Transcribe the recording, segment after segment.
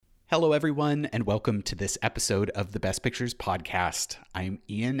Hello, everyone, and welcome to this episode of the Best Pictures podcast. I'm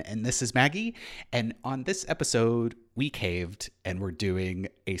Ian, and this is Maggie. And on this episode, we caved, and we're doing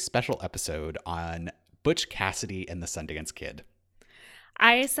a special episode on Butch Cassidy and the Sundance Kid.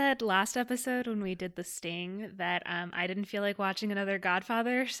 I said last episode when we did The Sting that I didn't feel like watching another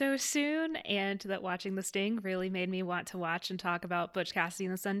Godfather so soon, and that watching The Sting really made me want to watch and talk about Butch Cassidy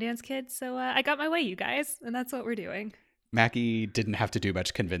and the Sundance Kid. So I got my way, you guys, and that's what we're doing. Maggie didn't have to do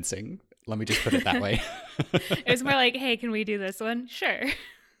much convincing. Let me just put it that way. It was more like, hey, can we do this one? Sure.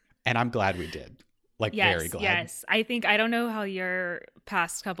 And I'm glad we did. Very glad. Yes. I don't know how your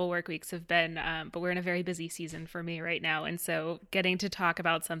past couple work weeks have been, but we're in a very busy season for me right now. And so getting to talk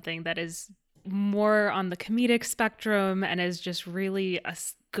about something that is more on the comedic spectrum and is just really a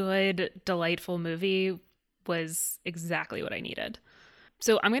good, delightful movie was exactly what I needed.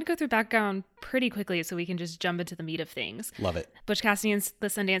 So I'm going to go through background pretty quickly so we can just jump into the meat of things. Love it. Butch Cassidy and the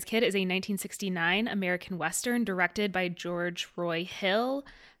Sundance Kid is a 1969 American Western directed by George Roy Hill,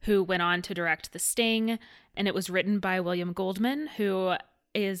 who went on to direct The Sting, and it was written by William Goldman, who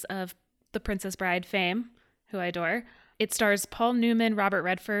is of The Princess Bride fame, who I adore. It stars Paul Newman, Robert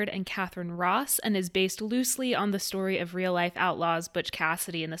Redford, and Catherine Ross, and is based loosely on the story of real-life outlaws Butch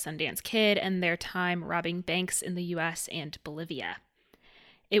Cassidy and the Sundance Kid and their time robbing banks in the U.S. and Bolivia.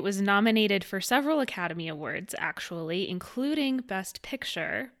 It was nominated for several Academy Awards, actually, including Best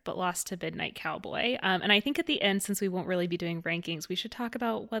Picture, but lost to Midnight Cowboy. And I think at the end, since we won't really be doing rankings, we should talk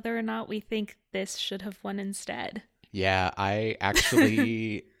about whether or not we think this should have won instead. Yeah, I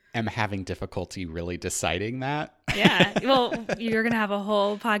actually am having difficulty really deciding that. Yeah, well, you're going to have a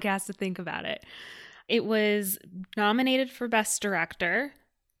whole podcast to think about it. It was nominated for Best Director.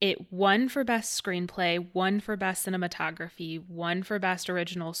 It won for Best Screenplay, won for Best Cinematography, won for Best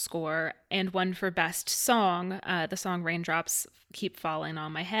Original Score, and won for Best Song. The song Raindrops Keep Falling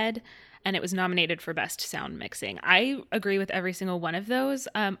on My Head. And it was nominated for Best Sound Mixing. I agree with every single one of those.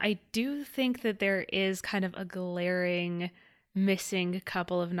 I do think that there is kind of a glaring missing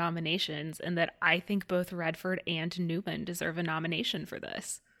couple of nominations, and that I think both Redford and Newman deserve a nomination for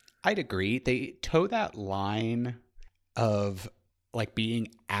this. I'd agree. They toe that line of like being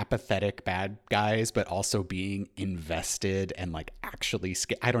apathetic bad guys, but also being invested and like actually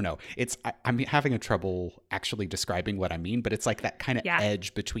I don't know. I'm having a trouble actually describing what I mean, but it's like that kind of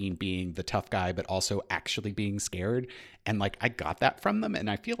edge between being the tough guy, but also actually being scared. And like, I got that from them. And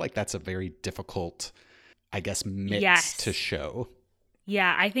I feel like that's a very difficult, I guess, mix to show.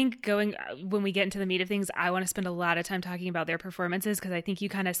 Yeah, I think when we get into the meat of things, I want to spend a lot of time talking about their performances because I think you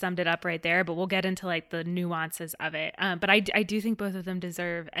kind of summed it up right there, but we'll get into like the nuances of it. But I do think both of them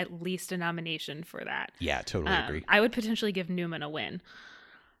deserve at least a nomination for that. Yeah, totally agree. I would potentially give Newman a win.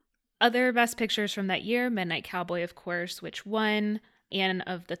 Other Best Pictures from that year, Midnight Cowboy, of course, which won. Anne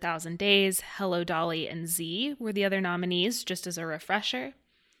of the Thousand Days, Hello, Dolly, and Z were the other nominees, just as a refresher.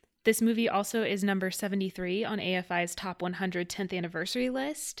 This movie also is number 73 on AFI's Top 100 10th Anniversary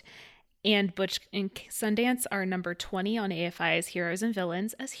list, and Butch and Sundance are number 20 on AFI's Heroes and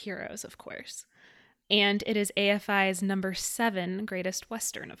Villains as heroes, of course. And it is AFI's number 7 greatest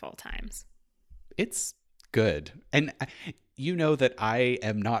Western of all times. It's good. And you know that I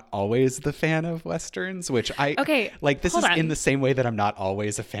am not always the fan of Westerns, which this is in the same way that I'm not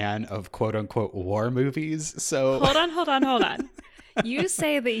always a fan of quote unquote war movies. So hold on. You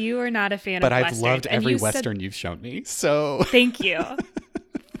say that you are not a fan of Westerns. But I've loved every Western you've shown me, so... Thank you.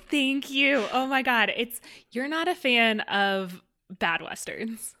 Thank you. Oh my God. You're not a fan of bad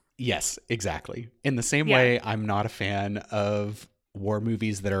Westerns. Yes, exactly. In the same way, I'm not a fan of war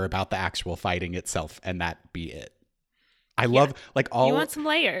movies that are about the actual fighting itself, and that be it. I love, like, all... You want some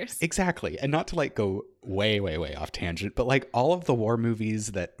layers. Exactly. And not to, like, go way, way, way off tangent, but, like, all of the war movies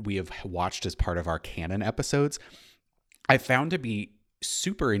that we have watched as part of our canon episodes... I found to be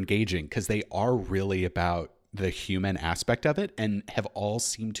super engaging because they are really about the human aspect of it and have all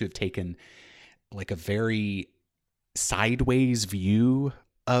seemed to have taken like a very sideways view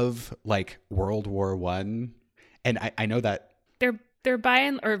of like World War One. And I know that they're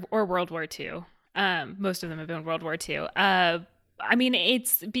or World War Two. Most of them have been World War Two. I mean,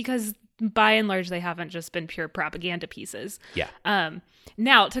 it's because by and large, they haven't just been pure propaganda pieces. Yeah.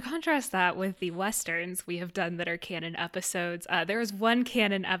 Now, to contrast that with the Westerns we have done that are canon episodes, there is one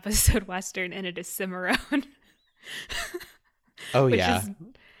canon episode Western, and it is Cimarron. Oh, which yeah. Is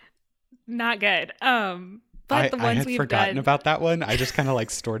not good. But I had forgotten about that one. I just kind of like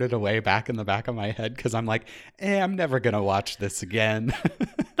stored it away back in the back of my head because I'm like, I'm never going to watch this again.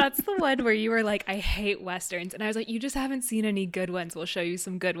 That's the one where you were like, I hate Westerns. And I was like, you just haven't seen any good ones. We'll show you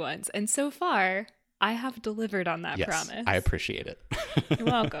some good ones. And so far, I have delivered on that yes, promise. I appreciate it. You're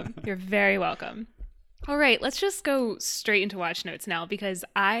welcome. You're very welcome. All right, let's just go straight into watch notes now, because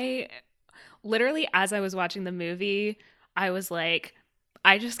I literally, as I was watching the movie, I was like,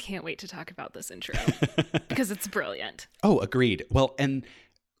 I just can't wait to talk about this intro because it's brilliant. Oh, agreed. Well, and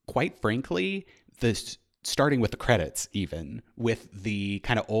quite frankly, this starting with the credits, even with the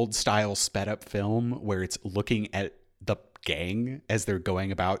kind of old style sped up film where it's looking at the gang as they're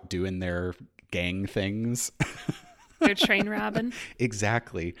going about doing their gang things. They're train robbing.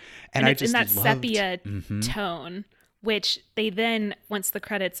 Exactly. And I just in that loved, sepia tone, which they then, once the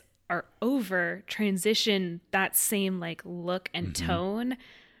credits are over, transition that same like look and tone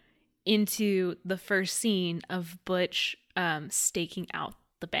into the first scene of Butch staking out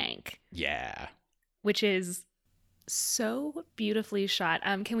the bank. Yeah. Which is so beautifully shot.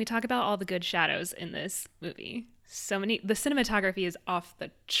 Can we talk about all the good shadows in this movie? So many. The cinematography is off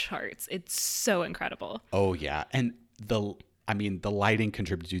the charts. It's so incredible. Oh yeah. And the lighting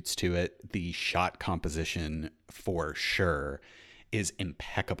contributes to it. The shot composition for sure is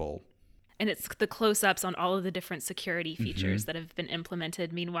impeccable. And it's the close-ups on all of the different security features that have been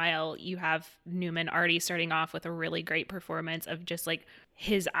implemented. Meanwhile, you have Newman already starting off with a really great performance of just like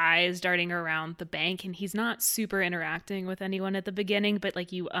his eyes darting around the bank. And he's not super interacting with anyone at the beginning, but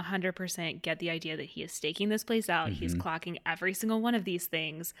like you 100% get the idea that he is staking this place out. He's clocking every single one of these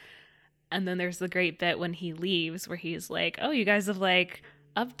things. And then there's the great bit when he leaves where he's like, oh, you guys have like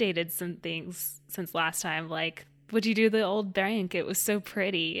updated some things since last time. Like, would you do the old bank? It was so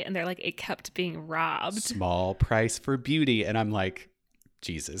pretty. And they're like, it kept being robbed. Small price for beauty. And I'm like,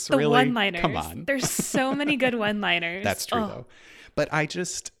 Jesus, the really? One-liners. Come on. There's so many good one-liners. That's true though. But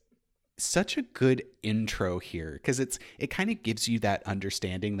such a good intro here, because it kind of gives you that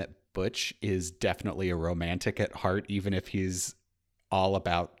understanding that Butch is definitely a romantic at heart, even if he's all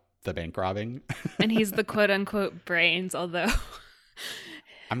about the bank robbing. And he's the quote unquote brains, although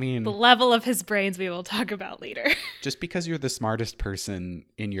I mean, the level of his brains we will talk about later. Just because you're the smartest person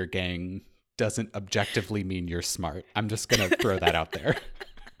in your gang doesn't objectively mean you're smart. I'm just going to throw that out there.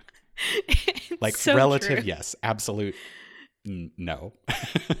 Like so relative, true. yes. Absolute, no.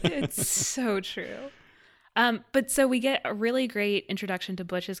 It's so true. But so we get a really great introduction to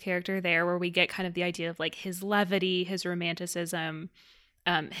Butch's character there, where we get kind of the idea of like his levity, his romanticism,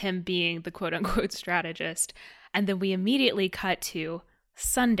 him being the quote unquote strategist. And then we immediately cut to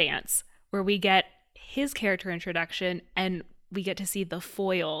Sundance, where we get his character introduction and we get to see the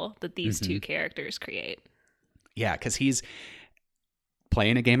foil that these two characters create. Yeah, because he's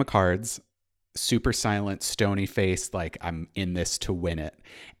playing a game of cards, super silent, stony face, like I'm in this to win it.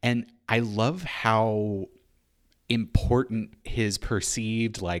 And I love how important his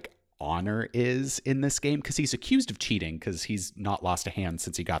perceived like honor is in this game, because he's accused of cheating because he's not lost a hand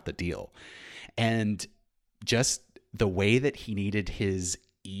since he got the deal. And just the way that he needed his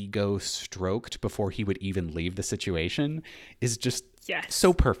ego stroked before he would even leave the situation is just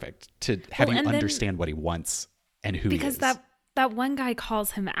so perfect to have you understand what he wants and who he is. Because that one guy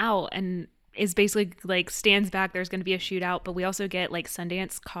calls him out and is basically like stands back. There's going to be a shootout, but we also get like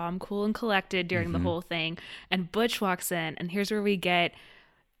Sundance calm, cool, and collected during the whole thing. And Butch walks in, and here's where we get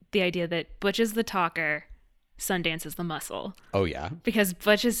the idea that Butch is the talker, Sundance is the muscle. Oh yeah, because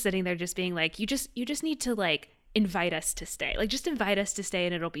Butch is sitting there just being like, you just need to like invite us to stay. Like, just invite us to stay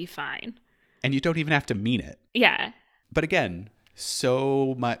and it'll be fine. And you don't even have to mean it. Yeah. But again,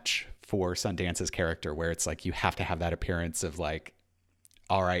 so much for Sundance's character where it's like you have to have that appearance of like,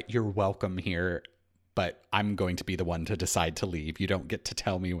 all right, you're welcome here, but I'm going to be the one to decide to leave. You don't get to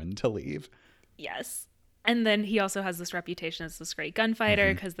tell me when to leave. Yes. And then he also has this reputation as this great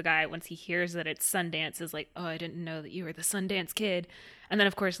gunfighter, because the guy, once he hears that it's Sundance, is like, oh, I didn't know that you were the Sundance Kid. And then,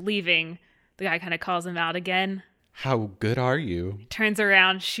 of course, leaving, the guy kind of calls him out again. How good are you? Turns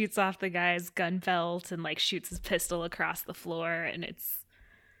around, shoots off the guy's gun belt, and like shoots his pistol across the floor. And it's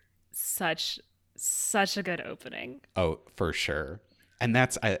such a good opening. Oh, for sure. And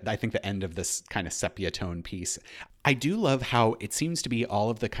that's, I think, the end of this kind of sepia tone piece. I do love how it seems to be all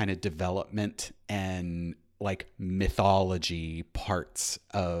of the kind of development and like mythology parts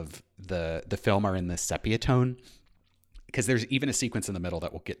of the film are in the sepia tone. Because there's even a sequence in the middle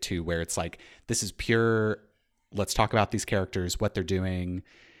that we'll get to where it's like, this is pure, let's talk about these characters, what they're doing,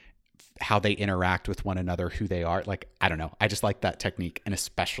 how they interact with one another, who they are. Like, I don't know. I just like that technique. And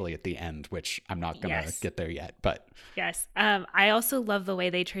especially at the end, which I'm not going to get there yet. But yes. I also love the way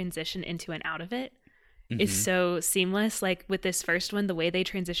they transition into and out of it. is so seamless. Like with this first one, the way they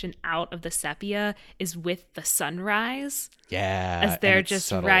transition out of the sepia is with the sunrise. Yeah. As they're just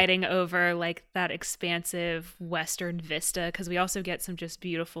subtle. riding over like that expansive western vista, because we also get some just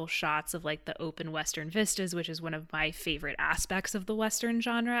beautiful shots of like the open western vistas, which is one of my favorite aspects of the western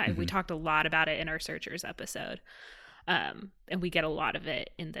genre. And we talked a lot about it in our Searchers episode. And we get a lot of it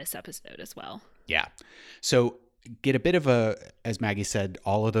in this episode as well. Yeah. So get a bit of a, as Maggie said,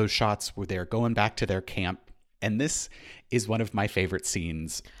 all of those shots where they're going back to their camp. And this is one of my favorite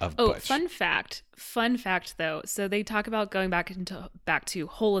scenes of Butch. Fun fact though. So they talk about going back to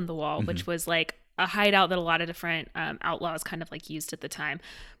Hole in the Wall, which was like a hideout that a lot of different outlaws kind of like used at the time.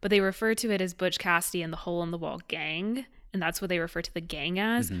 But they refer to it as Butch Cassidy and the Hole in the Wall gang. And that's what they refer to the gang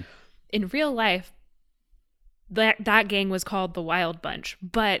as. In real life, that gang was called the Wild Bunch,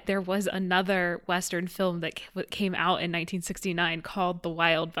 but there was another Western film that came out in 1969 called The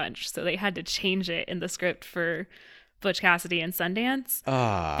Wild Bunch. So they had to change it in the script for Butch Cassidy and Sundance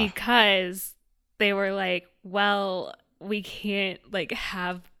because they were like, well, we can't like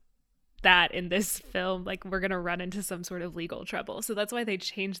have that in this film. Like we're going to run into some sort of legal trouble. So that's why they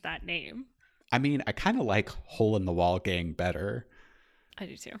changed that name. I mean, I kind of like Hole in the Wall gang better. I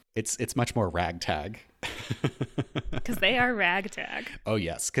do too. It's much more ragtag. Because they are ragtag. Oh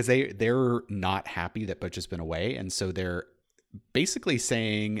yes, because they're not happy that Butch has been away, and so they're basically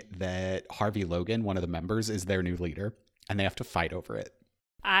saying that Harvey Logan, one of the members, is their new leader, and they have to fight over it.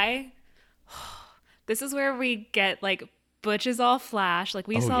 This is where we get like Butch is all flash. Like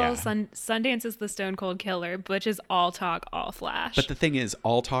we saw Sundance is the Stone Cold Killer. Butch is all talk, all flash. But the thing is,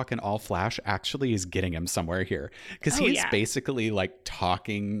 all talk and all flash actually is getting him somewhere here. Because he's basically like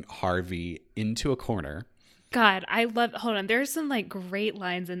talking Harvey into a corner. God, I love, hold on. There's some like great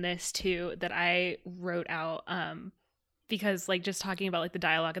lines in this too that I wrote out. Because like just talking about like the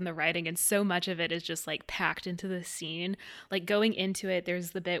dialogue and the writing, and so much of it is just like packed into the scene. Like going into it,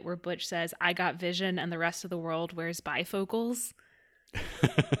 there's the bit where Butch says, "I got vision and the rest of the world wears bifocals."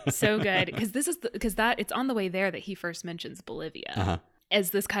 So good. Because it's on the way there that he first mentions Bolivia as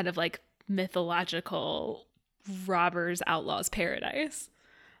this kind of like mythological robbers, outlaws paradise.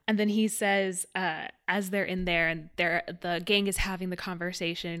 And then he says, as they're in there and the gang is having the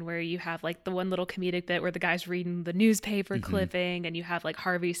conversation where you have like the one little comedic bit where the guy's reading the newspaper clipping and you have like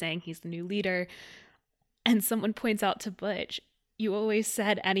Harvey saying he's the new leader. And someone points out to Butch, "You always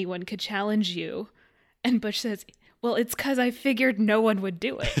said anyone could challenge you." And Butch says, "Well, it's because I figured no one would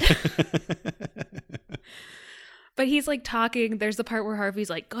do it." But he's like talking. There's the part where Harvey's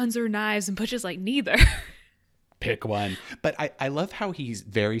like, "Guns or knives?" And Butch is like, "Neither." Pick one. But I love how he's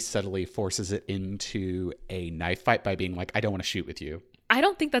very subtly forces it into a knife fight by being like, "I don't want to shoot with you." I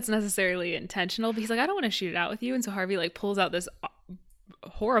don't think that's necessarily intentional, but he's like, "I don't want to shoot it out with you." And so Harvey like pulls out this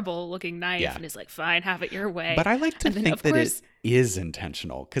horrible looking knife and is like, "Fine, have it your way." But I like to think that it is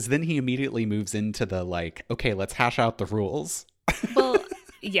intentional, because then he immediately moves into the like, okay, let's hash out the rules. Well,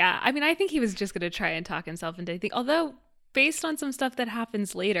 yeah. I mean, I think he was just going to try and talk himself into anything. Although, based on some stuff that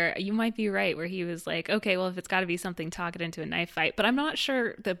happens later, you might be right, where he was like, okay, well, if it's got to be something, talk it into a knife fight. But I'm not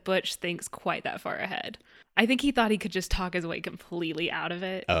sure that Butch thinks quite that far ahead. I think he thought he could just talk his way completely out of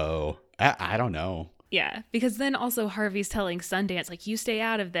it. Oh, I don't know. Yeah, because then also Harvey's telling Sundance, like, you stay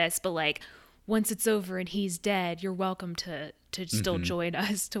out of this, but like, once it's over and he's dead, you're welcome to still join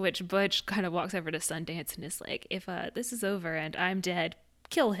us. To which Butch kind of walks over to Sundance and is like, if this is over and I'm dead,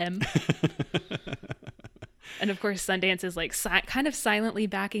 kill him. And of course, Sundance is like kind of silently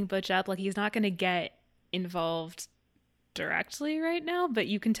backing Butch up. Like he's not going to get involved directly right now, but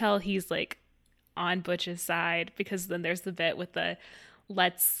you can tell he's like on Butch's side, because then there's the bit with the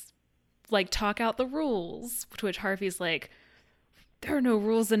let's like talk out the rules, to which Harvey's like, there are no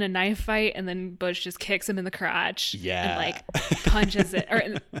rules in a knife fight. And then Butch just kicks him in the crotch and like punches it.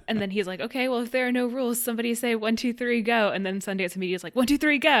 And then he's like, okay, well, if there are no rules, somebody say 1, 2, 3, go. And then Sundance immediately is like 1, 2,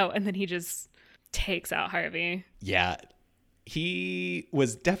 3, go. And then he just takes out Harvey. Yeah. He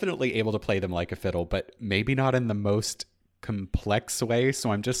was definitely able to play them like a fiddle, but maybe not in the most complex way.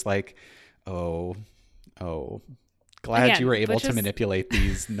 So I'm just like, oh, glad you were able to manipulate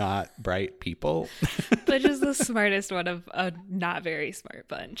these not bright people. Butch is the smartest one of a not very smart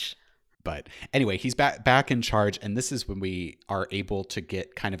bunch. But anyway, he's back in charge, and this is when we are able to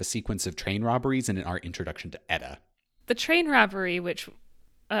get kind of a sequence of train robberies and our introduction to Etta. The train robbery, which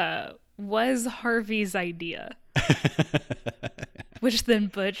was Harvey's idea. Which then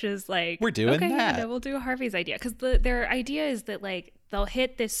Butch is like, we're doing okay, that. Yeah, we'll do Harvey's idea. Because their idea is that like they'll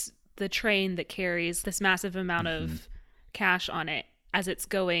hit the train that carries this massive amount of cash on it as it's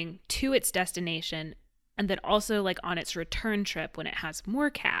going to its destination, and then also like on its return trip when it has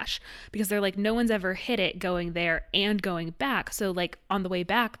more cash, because they're like, no one's ever hit it going there and going back. So like on the way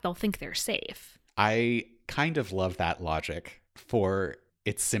back, they'll think they're safe. I kind of love that logic for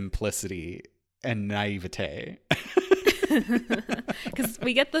its simplicity and naivete. Because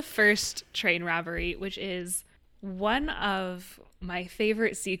we get the first train robbery, which is one of my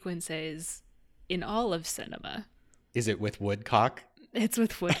favorite sequences in all of cinema. Is it with Woodcock? It's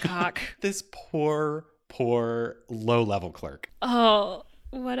with Woodcock. This poor low-level clerk. Oh,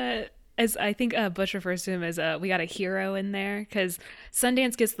 as I think Butch refers to him as we got a hero in there, because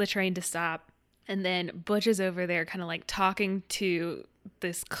Sundance gets the train to stop, and then Butch is over there kind of like talking to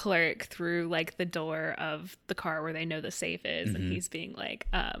this clerk through like the door of the car where they know the safe is, Mm-hmm. and he's being like,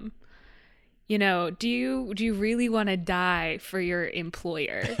 you know, do you really want to die for your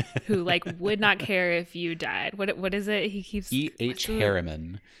employer who like would not care if you died? What is it? He keeps E.H.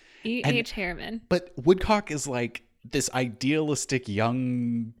 Harriman. E.H. Harriman. But Woodcock is like this idealistic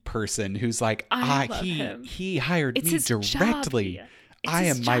young person who's like, I love him. He hired It's me his directly. job. I It's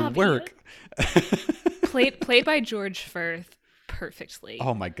am his my job. work. Played by George Firth perfectly.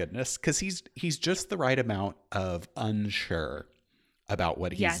 Oh my goodness, because he's just the right amount of unsure about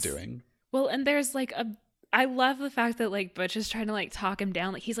what he's doing. Well, and there's like I love the fact that like Butch is trying to like talk him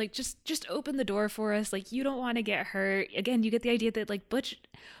down. Like he's like, just open the door for us. Like you don't want to get hurt. Again, you get the idea that like Butch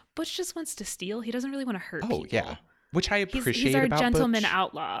just wants to steal. He doesn't really want to hurt people. Oh yeah, which I appreciate. He's our about gentleman Butch.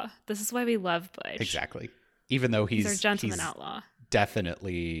 Outlaw. This is why we love Butch. Exactly. Even though He's our gentleman outlaw.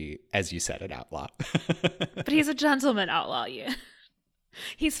 Definitely, as you said, an outlaw. But he's a gentleman outlaw. Yeah.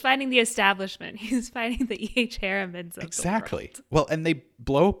 He's fighting the establishment. He's fighting the E.H. Harrimans of Exactly. the world. Well, and they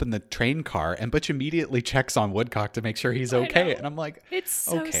blow open the train car, and Butch immediately checks on Woodcock to make sure he's okay. And I'm like, it's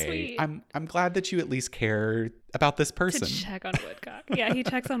so okay, sweet. I'm glad that you at least care about this person. To check on Woodcock. Yeah, he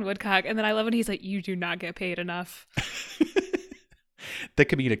checks on Woodcock, and then I love when he's like, "You do not get paid enough." The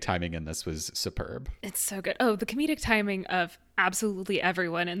comedic timing in this was superb. It's so good. Oh, the comedic timing of absolutely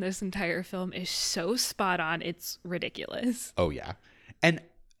everyone in this entire film is so spot on. It's ridiculous. Oh yeah. And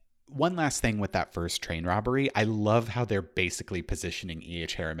one last thing with that first train robbery, I love how they're basically positioning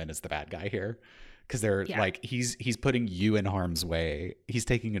E.H. Harriman as the bad guy here. Because they're like, he's putting you in harm's way. He's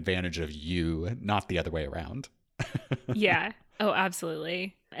taking advantage of you, not the other way around. Yeah. Oh,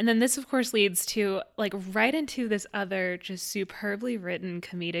 absolutely. And then this, of course, leads to like right into this other just superbly written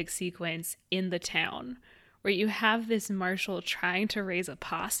comedic sequence in the town where you have this marshal trying to raise a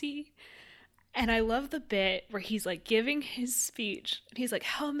posse. And I love the bit where he's like giving his speech. And he's like,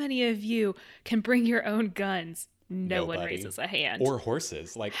 how many of you can bring your own guns? No one raises a hand. Or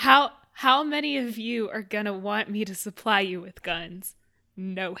horses. Like how many of you are going to want me to supply you with guns?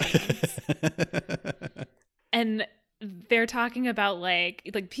 No hands. And they're talking about like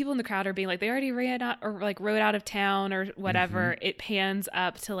people in the crowd are being like, they already ran out or like rode out of town or whatever. Mm-hmm. It pans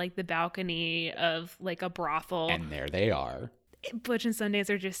up to like the balcony of like a brothel. And there they are. Butch and Sundance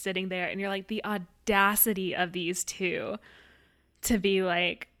are just sitting there, and you're like, the audacity of these two to be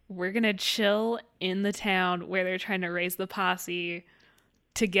like, we're going to chill in the town where they're trying to raise the posse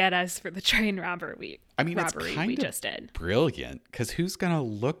to get us for the train robbery. I mean, it's kind we of just did. Brilliant, because who's going to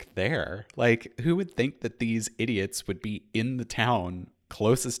look there? Like, who would think that these idiots would be in the town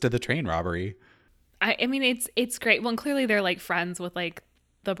closest to the train robbery? I mean, it's great. Well, and clearly they're like friends with like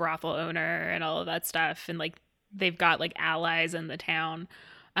the brothel owner and all of that stuff, and like they've got like allies in the town.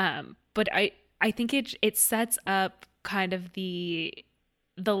 But I think it sets up kind of the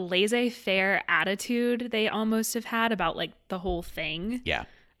laissez-faire attitude they almost have had about like the whole thing. Yeah.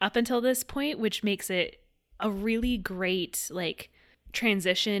 Up until this point, which makes it a really great like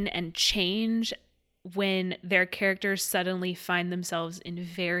transition and change when their characters suddenly find themselves in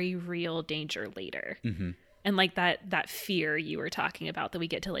very real danger later. Mm-hmm. And like that fear you were talking about that we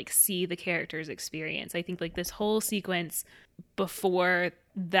get to like see the characters experience. I think like this whole sequence before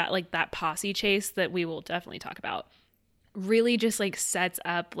that, like that posse chase that we will definitely talk about, really just like sets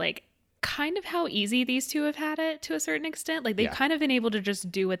up like kind of how easy these two have had it to a certain extent. Like they've kind of been able to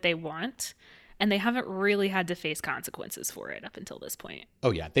just do what they want, and they haven't really had to face consequences for it up until this point.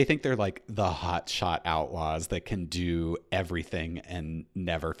 Oh yeah, they think they're like the hotshot outlaws that can do everything and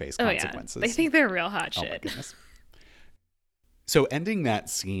never face consequences. Yeah. They think they're real hot shit. Oh my goodness. So ending that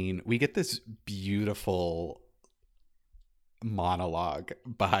scene, we get this beautiful monologue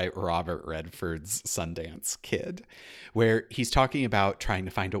by Robert Redford's Sundance Kid, where he's talking about trying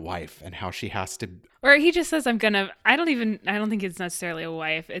to find a wife and how she has to, or he just says, I don't think it's necessarily a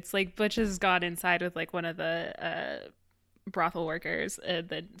wife. It's like Butch has gone inside with like one of the brothel workers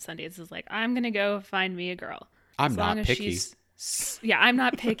that Sundance is like, I'm gonna go find me a girl. I'm not picky. Yeah, I'm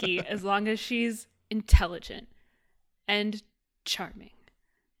not picky as long as she's intelligent and charming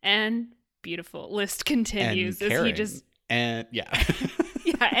and beautiful. List continues and as caring. he just and yeah.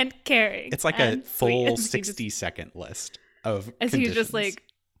 yeah, and caring. It's like a full 60-second list of as conditions. he just like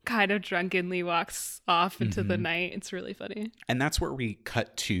kind of drunkenly walks off into the night. It's really funny. And that's where we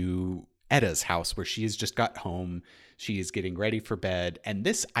cut to Edda's house, where she has just got home. She is getting ready for bed. And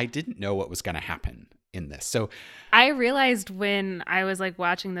this, I didn't know what was going to happen in this. So I realized when I was like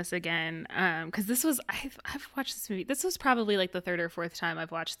watching this again, because this was, I've watched this movie. This was probably like the third or fourth time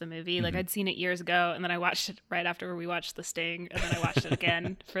I've watched the movie. Like I'd seen it years ago, and then I watched it right after we watched The Sting, and then I watched it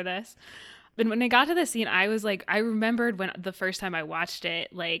again for this. But when I got to this scene, I was like, I remembered when the first time I watched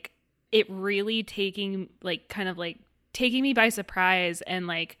it, like it really taking me by surprise, and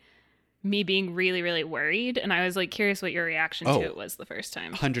like me being really, really worried. And I was like curious what your reaction to it was the first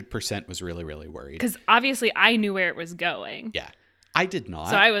time. 100% was really, really worried. Because obviously I knew where it was going. Yeah. I did not.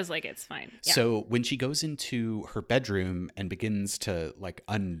 So I was like, it's fine. Yeah. So when she goes into her bedroom and begins to like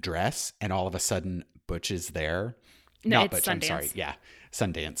undress, and all of a sudden Butch is there. No, Not it's Butch, Sundance. I'm sorry. Yeah,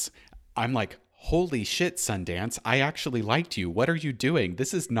 Sundance. I'm like, holy shit, Sundance. I actually liked you. What are you doing?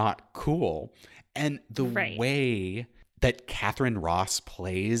 This is not cool. And the way that Catherine Ross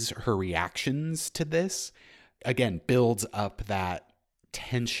plays her reactions to this, again, builds up that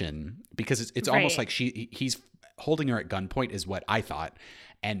tension, because it's almost like he's holding her at gunpoint is what I thought,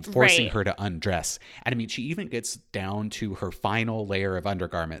 and forcing her to undress. And I mean, she even gets down to her final layer of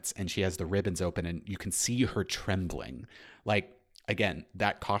undergarments, and she has the ribbons open, and you can see her trembling. Like, again,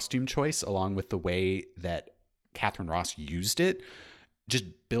 that costume choice, along with the way that Catherine Ross used it, just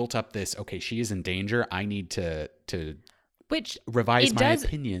built up this, okay, she is in danger. I need to revise my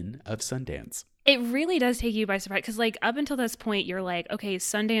opinion of Sundance. It really does take you by surprise, because like up until this point, you're like, okay,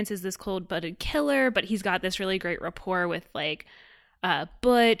 Sundance is this cold-blooded killer, but he's got this really great rapport with like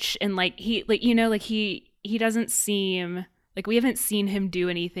Butch, and like he doesn't seem like, we haven't seen him do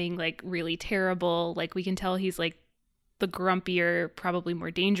anything like really terrible. Like we can tell he's like the grumpier, probably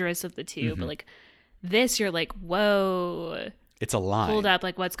more dangerous of the two, but like this, you're like, whoa, it's a lie. Hold up,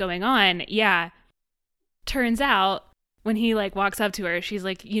 like what's going on? Yeah. Turns out, when he like walks up to her, she's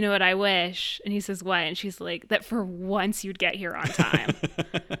like, you know what I wish? And he says, what? And she's like, that for once you'd get here on time.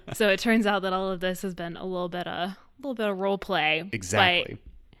 So it turns out that all of this has been a little bit of role play. Exactly.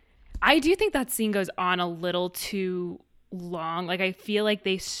 But I do think that scene goes on a little too long. Like I feel like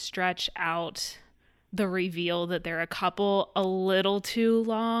they stretch out the reveal that they're a couple a little too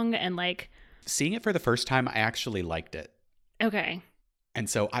long, and like seeing it for the first time, I actually liked it. Okay. And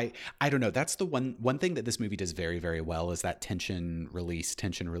so I don't know. That's the one thing that this movie does very, very well, is that tension release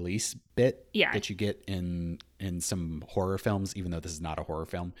bit that you get in some horror films, even though this is not a horror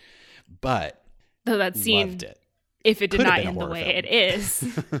film. But though that scene, loved it. If it did not end the way it is,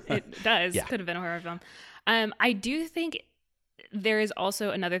 it does. Yeah. Could have been a horror film. I do think there is also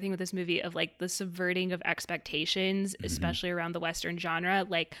another thing with this movie of like the subverting of expectations, especially around the Western genre.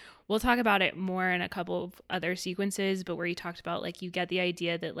 Like we'll talk about it more in a couple of other sequences, but where you talked about like, you get the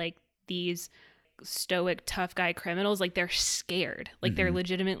idea that like these stoic tough guy criminals, like they're scared, like they're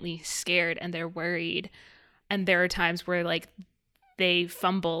legitimately scared, and they're worried. And there are times where like they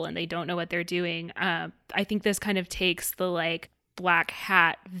fumble and they don't know what they're doing. I think this kind of takes the like black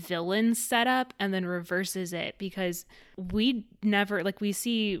hat villain setup and then reverses it, because we never, like, we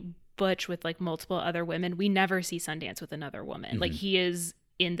see Butch with like multiple other women. We never see Sundance with another woman. Like he is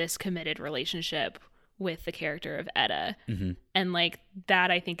in this committed relationship with the character of Edda. And like that,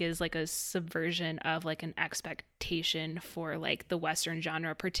 I think, is like a subversion of like an expectation for like the Western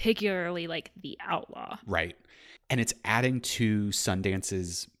genre, particularly like the outlaw. Right. And it's adding to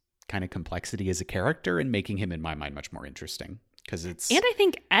Sundance's kind of complexity as a character and making him, in my mind, much more interesting. Because it's, and I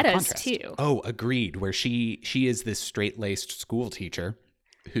think Edda's too. Oh, agreed. Where she is this straight-laced school teacher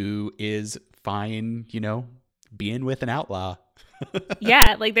who is fine, being with an outlaw.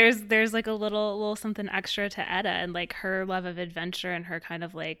 Yeah, like there's like a little something extra to Edda, and like her love of adventure, and her kind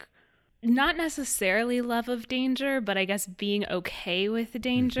of like, not necessarily love of danger, but I guess being okay with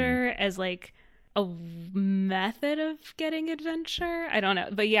danger as like a method of getting adventure. I don't know,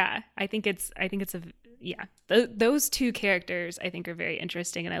 but yeah, I think it's those two characters I think are very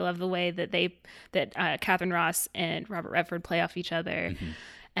interesting, and I love the way that Catherine Ross and Robert Redford play off each other.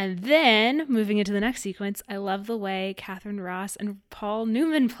 And then moving into the next sequence, I love the way Catherine Ross and Paul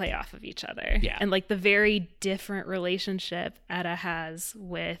Newman play off of each other. Yeah. And like the very different relationship Edda has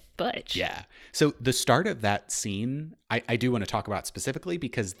with Butch. Yeah. So the start of that scene, I do want to talk about specifically,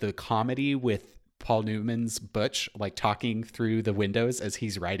 because the comedy with Paul Newman's Butch like talking through the windows as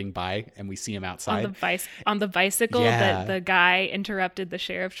he's riding by, and we see him outside on the bicycle that the guy interrupted the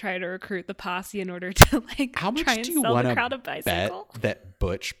sheriff trying to recruit the posse in order to like How much try and do you sell want the to crowd a bicycle. bet that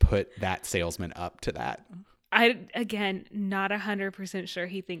Butch put that salesman up to that? Again, not 100% sure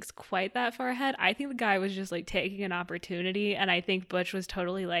he thinks quite that far ahead. I think the guy was just like taking an opportunity, and I think Butch was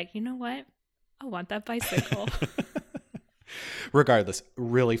totally like, you know what? I want that bicycle. Regardless,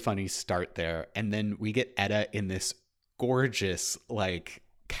 really funny start there. And then we get Etta in this gorgeous, like,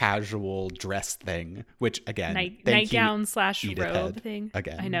 casual dress thing, which again, nightgown / robe thing.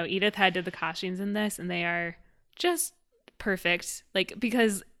 Again. I know Edith Head did the costumes in this, and they are just perfect. Like,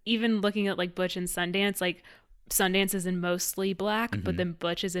 because even looking at like Butch and Sundance, like Sundance is in mostly black, but then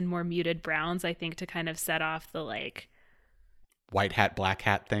Butch is in more muted browns, I think, to kind of set off the like white hat, black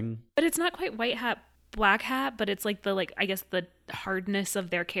hat thing. But it's not quite white hat, black hat, but it's like the like I guess the hardness of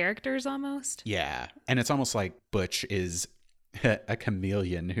their characters almost. Yeah. And it's almost like Butch is a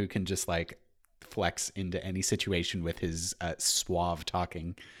chameleon who can just like flex into any situation with his suave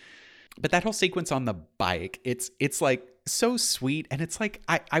talking. But that whole sequence on the bike, it's like so sweet, and it's like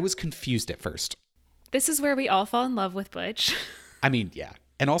I was confused at first. This is where we all fall in love with Butch. I mean, yeah.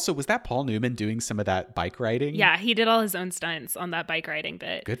 And also, was that Paul Newman doing some of that bike riding? Yeah, he did all his own stunts on that bike riding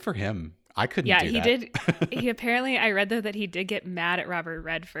bit. Good for him. I couldn't do that. Yeah, he did. He apparently, I read though that he did get mad at Robert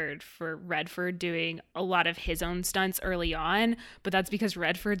Redford for Redford doing a lot of his own stunts early on, but that's because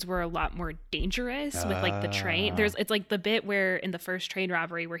Redford's were a lot more dangerous with like the train. It's like the bit where in the first train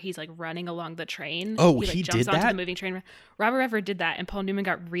robbery where he's like running along the train. Oh, he jumps onto that? the moving train. Robert Redford did that, and Paul Newman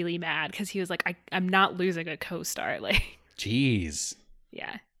got really mad because he was like, I'm not losing a co-star. Like, jeez.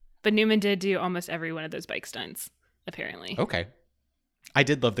 Yeah. But Newman did do almost every one of those bike stunts, apparently. Okay. I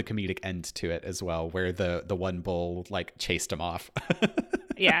did love the comedic end to it as well, where the one bull like chased him off.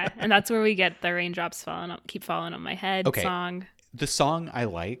 Yeah, and that's where we get the raindrops keep falling on my head song. The song I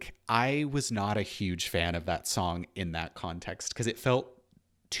like. I was not a huge fan of that song in that context because it felt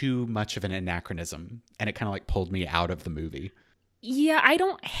too much of an anachronism, and it kind of like pulled me out of the movie. Yeah, I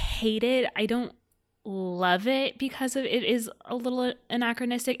don't hate it. I don't love it because it is a little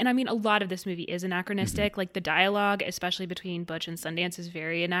anachronistic, and I mean a lot of this movie is anachronistic. Like the dialogue, especially between Butch and Sundance, is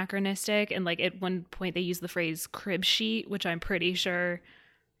very anachronistic, and like at one point they use the phrase crib sheet, which I'm pretty sure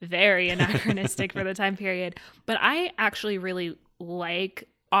very anachronistic for the time period. But I actually really like,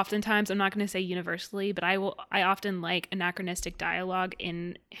 oftentimes, I'm not going to say universally, but I often like anachronistic dialogue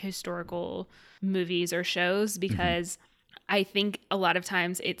in historical movies or shows because I think a lot of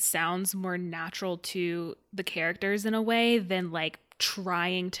times it sounds more natural to the characters in a way than like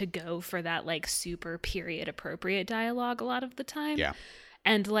trying to go for that like super period appropriate dialogue a lot of the time. Yeah.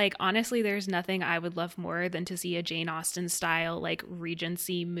 And like, honestly, there's nothing I would love more than to see a Jane Austen style like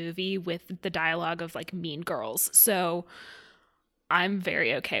Regency movie with the dialogue of like Mean Girls. So I'm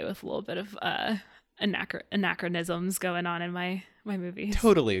very okay with a little bit of anachronisms going on in my movies.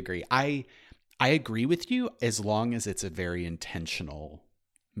 Totally agree. I agree with you as long as it's a very intentional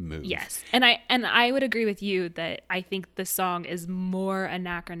move. Yes. And I would agree with you that I think the song is more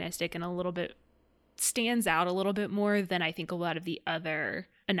anachronistic and a little bit stands out a little bit more than I think a lot of the other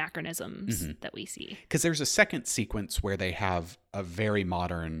anachronisms that we see. Because there's a second sequence where they have a very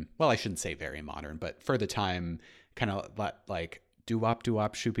modern, well, I shouldn't say very modern, but for the time kind of like doo-wop,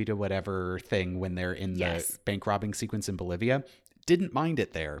 shoopy-doo whatever thing when they're in the bank robbing sequence in Bolivia. Didn't mind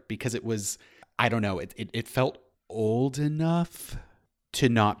it there because it was, I don't know, it felt old enough to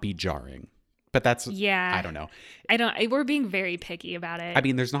not be jarring. But that's, I don't know. We're being very picky about it. I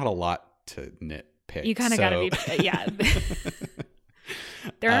mean, there's not a lot to nitpick. You kind of got to be, yeah.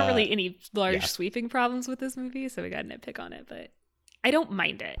 There aren't really any large sweeping problems with this movie, so we got to nitpick on it, but I don't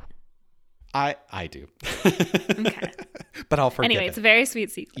mind it. I do. Okay. But I'll forgive Anyway, it's a very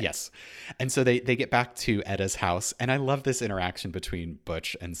sweet sequence. Yes. And so they get back to Etta's house, and I love this interaction between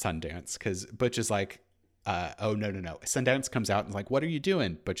Butch and Sundance, because Butch is like, oh, no. Sundance comes out and is like, what are you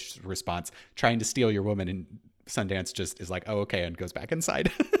doing? Butch's response, trying to steal your woman, and Sundance just is like, oh, okay, and goes back inside.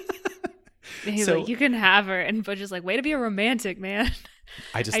 He's like, you can have her. And Butch is like, way to be a romantic, man.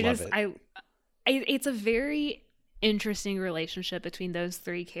 I love it. It's a very interesting relationship between those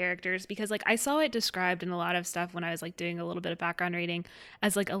three characters, because like I saw it described in a lot of stuff when I was like doing a little bit of background reading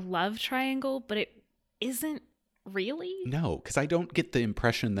as like a love triangle, but it isn't really. No, because I don't get the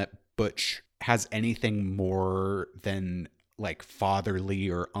impression that Butch has anything more than like fatherly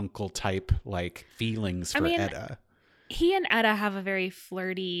or uncle type like feelings for Etta. He and Etta have a very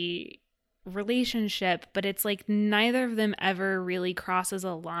flirty relationship, but it's like neither of them ever really crosses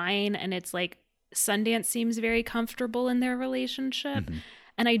a line, and it's like Sundance seems very comfortable in their relationship.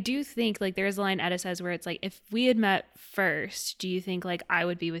 And I do think like there's a line Etta says where it's like, if we had met first, do you think like I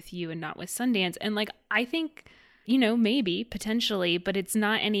would be with you and not with Sundance? And like, I think, you know, maybe potentially, but it's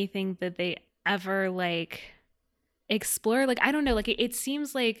not anything that they ever like explore. Like, I don't know, like it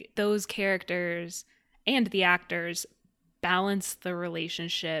seems like those characters and the actors balance the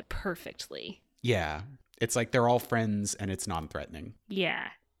relationship perfectly. Yeah. It's like they're all friends and it's non-threatening. Yeah.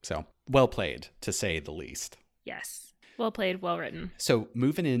 So well played, to say the least. Yes. Well played, well written. So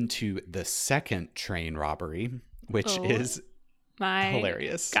moving into the second train robbery, which is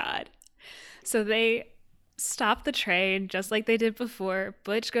hilarious. God. So they stop the train just like they did before.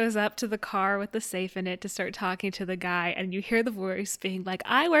 Butch goes up to the car with the safe in it to start talking to the guy. And you hear the voice being like,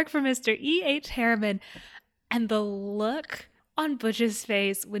 I work for Mr. E.H. Harriman. And the look on Butch's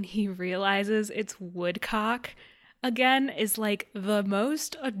face when he realizes it's Woodcock again is like the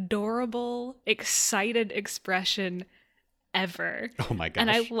most adorable, excited expression ever. Oh my gosh. And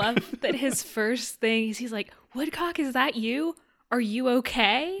I love that his first thing is he's like, Woodcock, is that you? Are you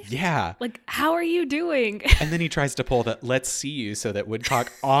okay? Yeah. Like, how are you doing? And then he tries to pull the let's see you so that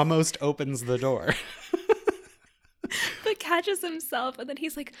Woodcock almost opens the door. But catches himself, and then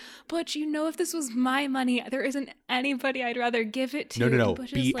he's like, Butch, you know, if this was my money, there isn't anybody I'd rather give it to. No.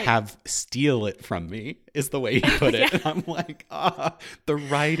 Like, Steal it from me is the way he put it. And I'm like, the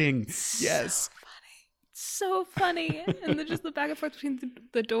writing. Yes. So funny. And then just the back and forth between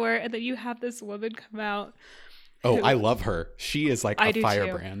the door, and then you have this woman come out. Oh, I love her. She is like a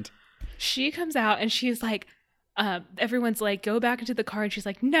firebrand. She comes out and she's like, everyone's like, go back into the car. And she's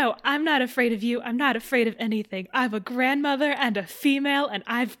like, no, I'm not afraid of you. I'm not afraid of anything. I'm a grandmother and a female and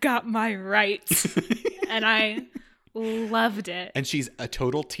I've got my rights. And I loved it. And she's a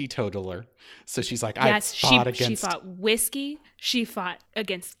total teetotaler. So she's like, she fought whiskey. She fought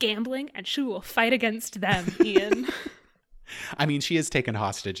against gambling and she will fight against them, Ian. I mean, she is taken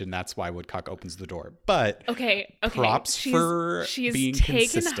hostage, and that's why Woodcock opens the door. But okay, props for being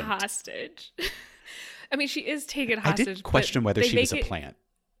consistent. Taken hostage. I mean, she is taken hostage. I did question whether she was a plant.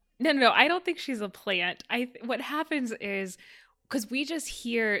 No. I don't think she's a plant. What happens is, because we just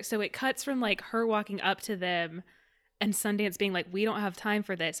hear, so it cuts from like her walking up to them and Sundance being like, we don't have time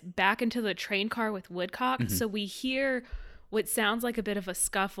for this, back into the train car with Woodcock. Mm-hmm. So we hear what sounds like a bit of a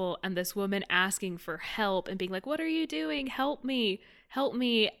scuffle and this woman asking for help and being like, what are you doing? Help me,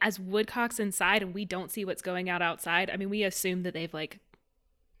 as Woodcock's inside and we don't see what's going on outside. I mean, we assume that they've like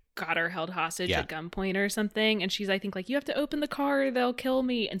got her held hostage at gunpoint or something. And she's, I think, like, you have to open the car or they'll kill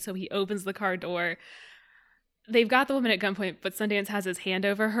me. And so he opens the car door. They've got the woman at gunpoint, but Sundance has his hand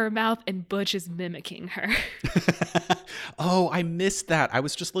over her mouth and Butch is mimicking her. Oh, I missed that. I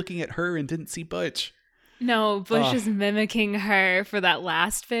was just looking at her and didn't see Butch. No, Butch is mimicking her for that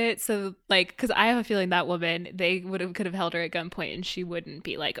last bit. So, like, because I have a feeling that woman, they could have held her at gunpoint and she wouldn't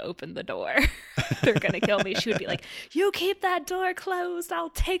be like, open the door. They're going to kill me. She would be like, you keep that door closed.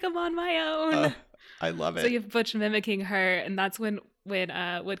 I'll take them on my own. I love it. So you have Butch mimicking her. And that's when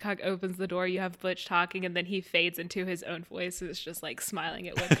Woodcock opens the door, you have Butch talking and then he fades into his own voice. And it's just like smiling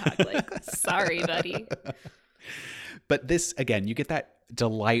at Woodcock like, sorry, buddy. But this, again, you get that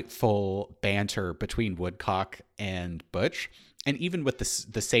delightful banter between Woodcock and Butch. And even with the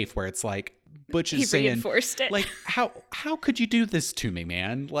safe where it's like, Butch is saying, reinforced it. Like, how could you do this to me,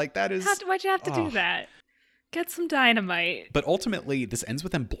 man? Like, that is... Why'd you have to do that? Get some dynamite. But ultimately, this ends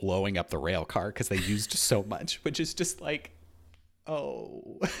with them blowing up the rail car because they used so much, which is just like,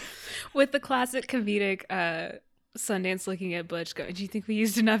 oh. With the classic comedic Sundance looking at Butch going, do you think we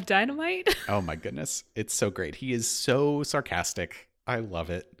used enough dynamite? Oh my goodness. It's so great. He is so sarcastic. I love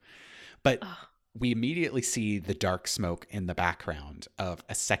it. But we immediately see the dark smoke in the background of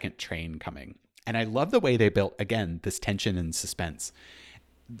a second train coming. And I love the way they built, again, this tension and suspense.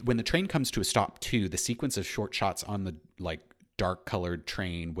 When the train comes to a stop too, the sequence of short shots on the like dark colored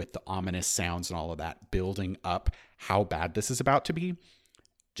train with the ominous sounds and all of that building up how bad this is about to be,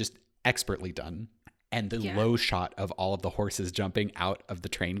 just expertly done. And the low shot of all of the horses jumping out of the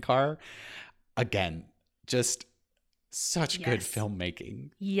train car, again, just such good filmmaking.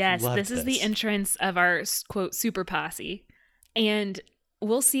 Yes, this is the entrance of our, quote, super posse. And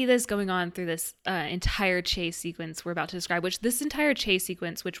we'll see this going on through this entire chase sequence we're about to describe, which this entire chase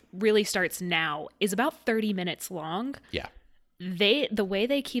sequence, which really starts now, is about 30 minutes long. Yeah. The way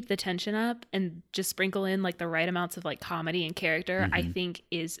they keep the tension up and just sprinkle in like the right amounts of like comedy and character, I think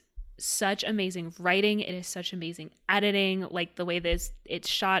is such amazing writing. It is such amazing editing. Like the way it's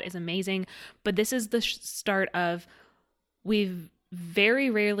shot is amazing. But this is the start of, we very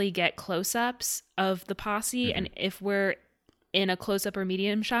rarely get close-ups of the posse. And if we're in a close-up or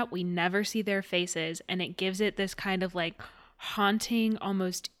medium shot, we never see their faces. And it gives it this kind of like haunting,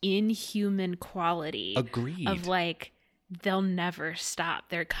 almost inhuman quality. Agreed. Of like, they'll never stop.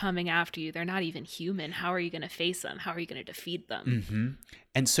 They're coming after you. They're not even human. How are you going to face them? How are you going to defeat them? Mm-hmm.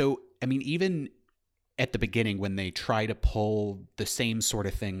 And so, I mean, even at the beginning when they try to pull the same sort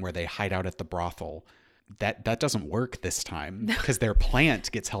of thing where they hide out at the brothel, that doesn't work this time because their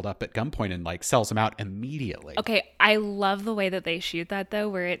plant gets held up at gunpoint and like sells them out immediately. Okay, I love the way that they shoot that though,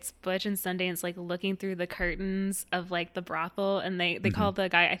 where it's Butch and Sundance like looking through the curtains of like the brothel, and they call the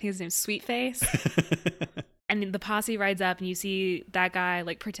guy, I think his name's Sweetface. And the posse rides up and you see that guy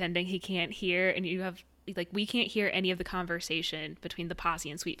like pretending he can't hear, and you have like, we can't hear any of the conversation between the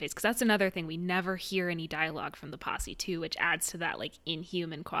posse and Sweetface, because that's another thing, we never hear any dialogue from the posse too, which adds to that like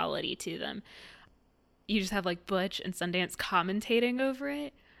inhuman quality to them. You just have like Butch and Sundance commentating over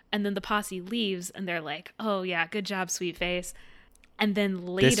it, and then the posse leaves and they're like, oh yeah, good job, Sweetface. And then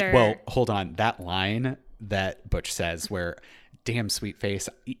later, well, hold on, that line that Butch says where, damn, Sweetface,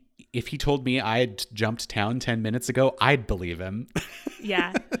 if he told me I had jumped town 10 minutes ago, I'd believe him.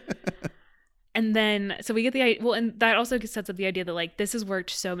 Yeah. And then, so we get the idea, well, and that also sets up the idea that like, this has worked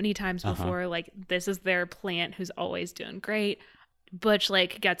so many times before. Like, this is their plant who's always doing great. Butch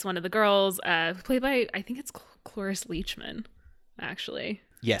like gets one of the girls, played by, I think it's Cloris Leachman, actually.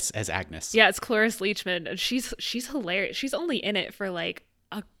 Yes, as Agnes. Yeah, it's Cloris Leachman. And she's hilarious. She's only in it for like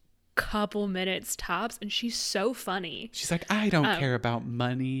a couple minutes tops, and she's so funny. She's like, I don't care about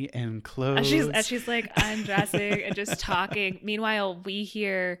money and clothes. And she's like undressing and just talking. Meanwhile, we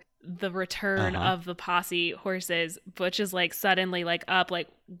hear the return of the posse horses. Butch is like suddenly like up, like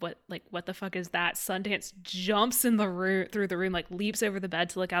what the fuck is that? Sundance jumps in the room, through the room, like leaps over the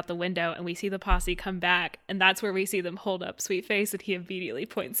bed to look out the window, and we see the posse come back, and that's where we see them hold up Sweetface, and he immediately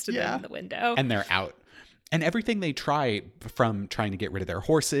points to them in the window, and they're out. And everything they try, from trying to get rid of their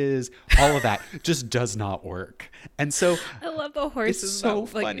horses, all of that just does not work. And so I love the horses. It's so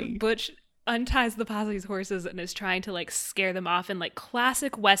like, funny. Butch unties the posse's horses and is trying to like scare them off in like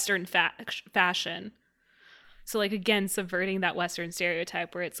classic Western fashion. So like, again, subverting that Western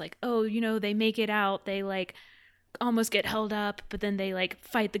stereotype where it's like, oh, you know, they make it out, they like almost get held up, but then they like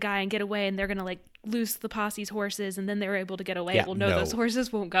fight the guy and get away, and they're gonna like loose the posse's horses, and then they're able to get away. Yeah, well, no, those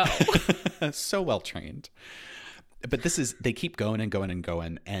horses won't go. So well trained. But they keep going and going and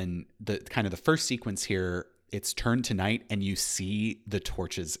going, and the kind of the first sequence here, it's turned to night and you see the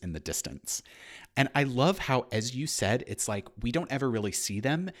torches in the distance. And I love how, as you said, it's like we don't ever really see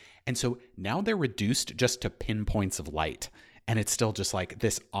them. And so now they're reduced just to pinpoints of light. And it's still just like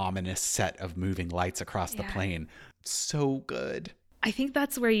this ominous set of moving lights across the plain. So good. I think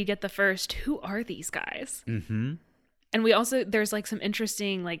that's where you get the first, who are these guys? Mm-hmm. And we also, there's like some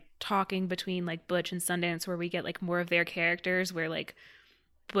interesting like talking between like Butch and Sundance where we get like more of their characters, where like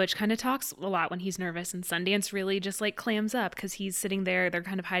Butch kind of talks a lot when he's nervous, and Sundance really just like clams up because he's sitting there. They're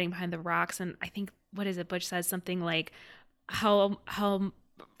kind of hiding behind the rocks, and I think, what is it? Butch says something like, "How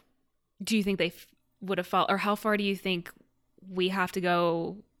do you think they would have fallen, or how far do you think we have to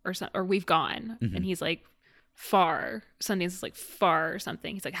go, or we've gone?" Mm-hmm. And he's like, "Far." Sundance is like, "Far," or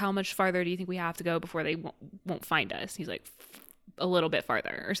something. He's like, "How much farther do you think we have to go before they won't find us?" He's like, "A little bit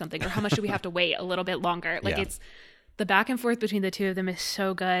farther," or something. Or, "How much do we have to wait? A little bit longer." Like, it's the back and forth between the two of them is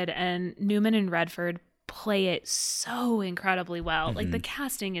so good, and Newman and Redford play it so incredibly well. Mm-hmm. Like, the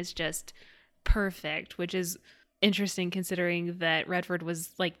casting is just perfect, which is interesting considering that Redford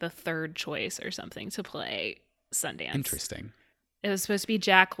was like the third choice or something to play Sundance. Interesting. It was supposed to be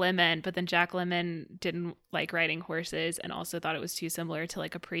Jack Lemmon, but then Jack Lemmon didn't like riding horses and also thought it was too similar to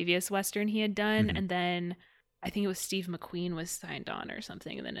like a previous Western he had done. Mm-hmm. And then I think it was Steve McQueen was signed on or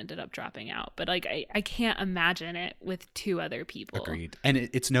something, and then ended up dropping out. But like, I can't imagine it with two other people. Agreed. And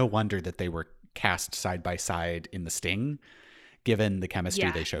it's no wonder that they were cast side by side in The Sting, given the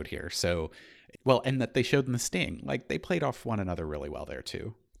chemistry they showed here. So, well, and that they showed in The Sting. Like, they played off one another really well there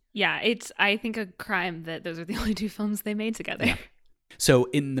too. Yeah, it's, I think, a crime that those are the only two films they made together. Yeah. So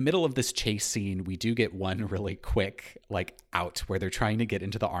in the middle of this chase scene, we do get one really quick, like, out where they're trying to get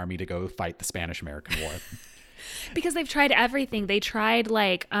into the army to go fight the Spanish-American War. Because they've tried everything. They tried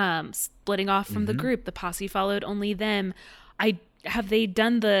like splitting off from the group. The posse followed only them. They haven't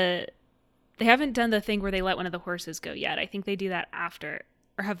done the thing where they let one of the horses go yet. I think they do that after.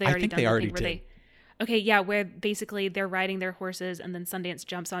 Or have they already done the thing where they... Okay, yeah, where basically they're riding their horses, and then Sundance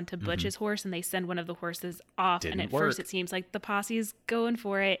jumps onto Butch's horse, and they send one of the horses off. And at first it seems like the posse's going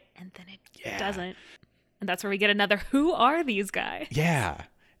for it, and then it doesn't. And that's where we get another, who are these guys? Yeah.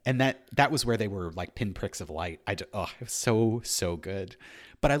 And that was where they were like pinpricks of light. It was so good.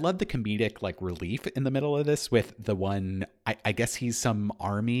 But I love the comedic like relief in the middle of this with the one, I guess he's some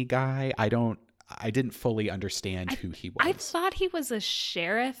army guy. I didn't fully understand who he was. I thought he was a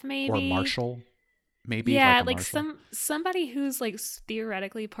sheriff, maybe. Or marshal. Maybe yeah, like a somebody who's like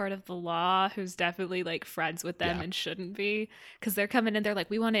theoretically part of the law, who's definitely like friends with them Yeah. and shouldn't be, because they're coming in. They're like,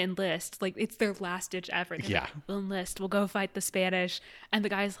 we want to enlist. Like it's their last ditch effort. They're Yeah. like, we'll enlist. We'll go fight the Spanish. And the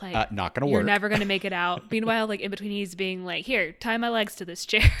guy's like, not gonna you're work. never gonna make it out. Meanwhile, like in between, he's being like, here, tie my legs to this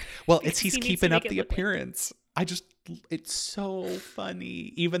chair. Well, Because he's he needs to keeping up make it the look like- appearance. It's so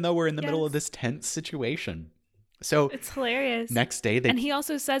funny, even though we're in the middle of Yes. this tense situation. So It's hilarious. next day, And he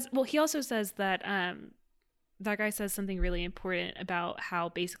also says that that guy says something really important about how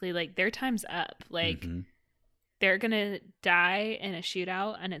basically like their time's up. Like Mhm. they're gonna die in a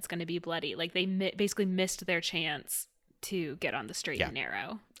shootout and it's gonna be bloody. Like they basically missed their chance to get on the straight and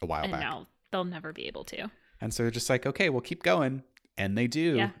narrow a while and back. now they'll never be able to. And so they're just like, okay, we'll keep going. And they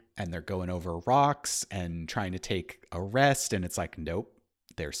do. Yeah. And they're going over rocks and trying to take a rest. And it's like, nope,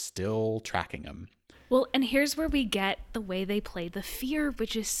 they're still tracking them. Well, and here's where we get the way they play the fear,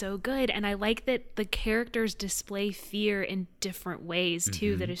 which is so good. And I like that the characters display fear in different ways,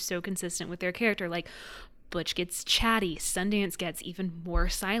 too, that is so consistent with their character. Like, Butch gets chatty, Sundance gets even more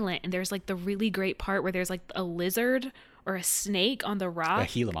silent. And there's, like, the really great part where there's, like, a lizard or a snake on the rock.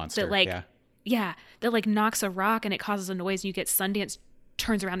 A Gila monster, That, like, yeah. that, like, knocks a rock and it causes a noise. And you get Sundance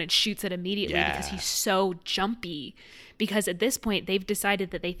turns around and shoots it immediately because he's so jumpy. Because at this point, they've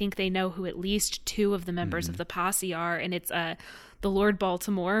decided that they think they know who at least two of the members of the posse are. And it's the Lord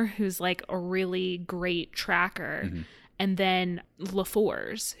Baltimore, who's like a really great tracker. And then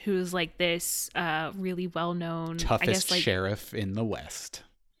LaFours, who's like this really well-known... toughest sheriff in the West.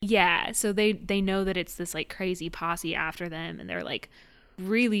 Yeah, so they know that it's this like crazy posse after them. And they're like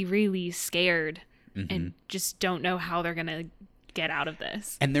really, really scared and just don't know how they're going to get out of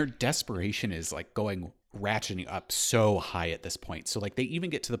this. And their desperation is like ratcheting up so high at this point. So like they even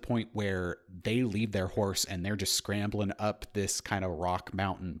get to the point where they leave their horse and they're just scrambling up this kind of rock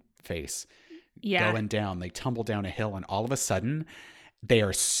mountain face. Yeah. Going down. They tumble down a hill and all of a sudden they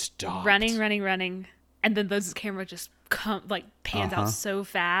are stopped. Running. And then those camera just pans out so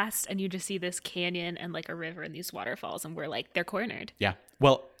fast and you just see this canyon and like a river and these waterfalls and we're like, they're cornered. Yeah.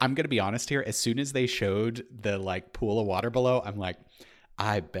 Well, I'm going to be honest here. As soon as they showed the like pool of water below, I'm like,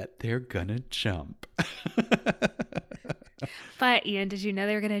 I bet they're going to jump. But Ian, did you know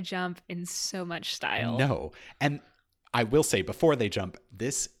they were going to jump in so much style? No. And I will say before they jump,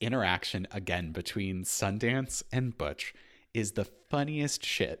 this interaction again between Sundance and Butch is the funniest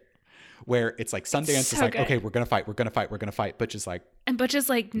shit. Where it's like Sundance is like, good. okay, we're going to fight. Butch is like... And Butch is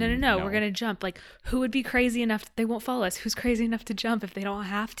like, no, No. we're going to jump. Like, who would be crazy enough? They won't follow us. Who's crazy enough to jump if they don't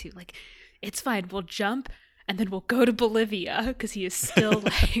have to? Like, it's fine. We'll jump and then we'll go to Bolivia because he is still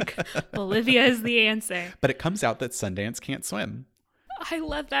like, Bolivia is the answer. But it comes out that Sundance can't swim. I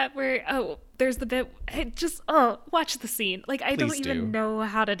love that where, there's the bit, watch the scene. Like, I Please don't even do. know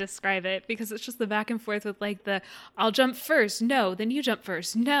how to describe it because it's just the back and forth with like I'll jump first. No, then you jump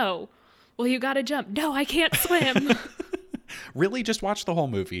first. No. Well, you got to jump. No, I can't swim. Really, just watch the whole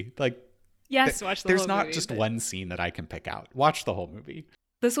movie. Like, Yes, watch the whole there's movie. not just one scene that I can pick out. Watch the whole movie.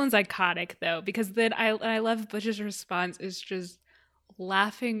 This one's iconic though, because then I love Butch's response is just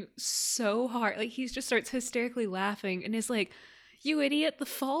laughing so hard. Like he just starts hysterically laughing and is like, "You idiot, the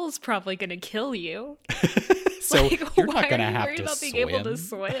fall's probably gonna kill you." So like, you're why not going to are you have worried to about swim. being able to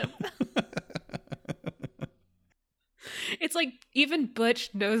swim? It's like even Butch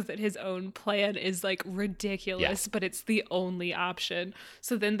knows that his own plan is like ridiculous, but it's the only option.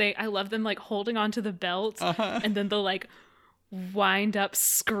 So then I love them like holding onto the belt and then the like wind up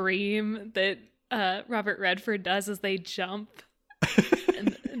scream that Robert Redford does as they jump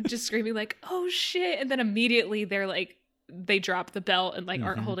and just screaming like, "Oh shit." And then immediately they're like, they drop the belt and like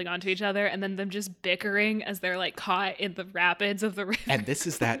aren't holding on to each other, and then them just bickering as they're like caught in the rapids of the river. And this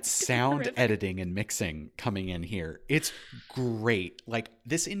is that sound editing and mixing coming in here. It's great. Like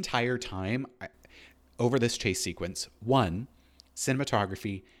this entire time over this chase sequence, one,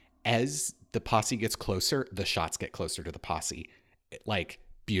 cinematography, as the posse gets closer, the shots get closer to the posse. Like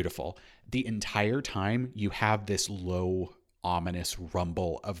beautiful. The entire time you have this low, ominous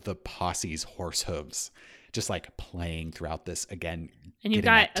rumble of the posse's horse hooves just like playing throughout this again. And you've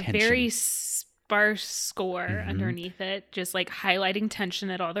got a very sparse score underneath it, just like highlighting tension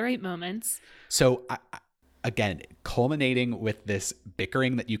at all the right moments. So again, culminating with this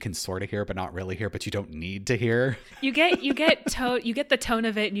bickering that you can sort of hear, but not really hear, but you don't need to hear. You get the tone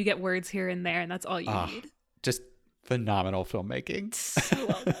of it, and you get words here and there, and that's all you need. Just phenomenal filmmaking. So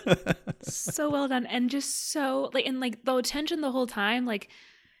well done. So well done. And just so like, and like the tension the whole time, like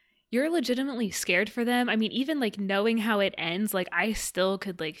you're legitimately scared for them. I mean, even like knowing how it ends, like I still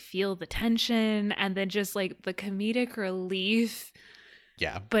could like feel the tension and then just like the comedic relief.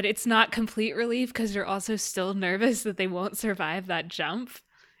 Yeah. But it's not complete relief because you're also still nervous that they won't survive that jump,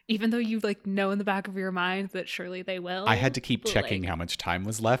 even though you like know in the back of your mind that surely they will. I had to keep checking how much time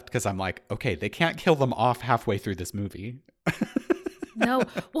was left because I'm like, okay, they can't kill them off halfway through this movie. No.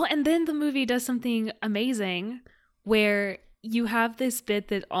 Well, and then the movie does something amazing where you have this bit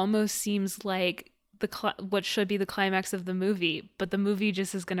that almost seems like what should be the climax of the movie, but the movie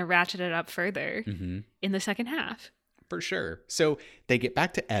just is going to ratchet it up further in the second half. For sure. So they get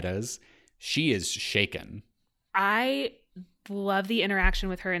back to Etta's. She is shaken. I love the interaction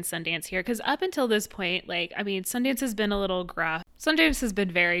with her and Sundance here because up until this point, like, I mean, Sundance has been a little gruff. Sundance has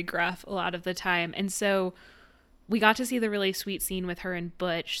been very gruff a lot of the time. And so we got to see the really sweet scene with her and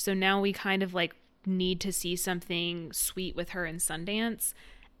Butch. So now we kind of like need to see something sweet with her and Sundance.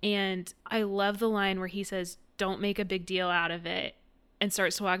 And I love the line where he says, "Don't make a big deal out of it," and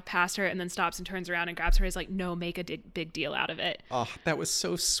starts to walk past her and then stops and turns around and grabs her. He's like, "No, make a big deal out of it." Oh, that was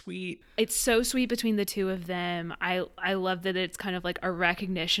so sweet. It's so sweet between the two of them. I love that it's kind of like a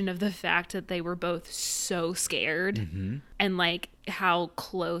recognition of the fact that they were both so scared and like how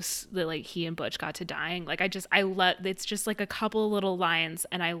close that like he and Butch got to dying. Like I love, it's just like a couple little lines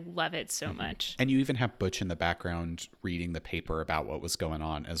and I love it so much. And you even have Butch in the background reading the paper about what was going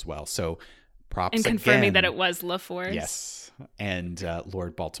on as well. So props and confirming again. that it was LaForce. Yes. And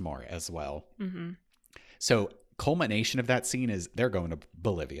Lord Baltimore as well. So culmination of that scene is they're going to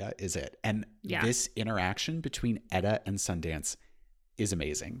Bolivia, is it? And this interaction between Etta and Sundance is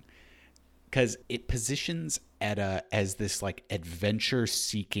amazing because it positions Etta as this like adventure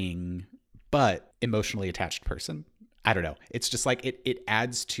seeking but emotionally attached person. I don't know. It's just like it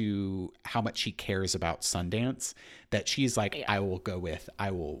adds to how much she cares about Sundance that she's like, I will go with,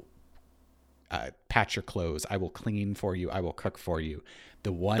 I will patch your clothes, I will clean for you, I will cook for you.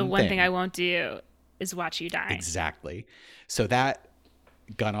 The one thing I won't do is watch you die. Exactly. So that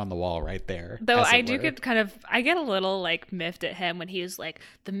gun on the wall right there. Though I do get I get a little like miffed at him when he was like,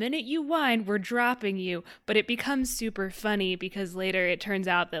 "The minute you whine, we're dropping you." But it becomes super funny because later it turns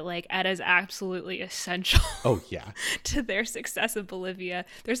out that like Etta's absolutely essential. Oh yeah. to their success in Bolivia.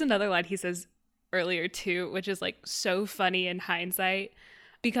 There's another line he says earlier too, which is like so funny in hindsight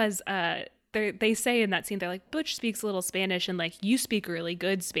because they say in that scene, they're like, Butch speaks a little Spanish and like you speak really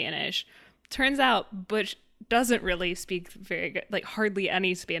good Spanish. Turns out Butch doesn't really speak very good, like hardly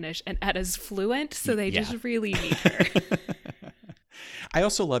any Spanish, and Etta's fluent, so they just really need her. I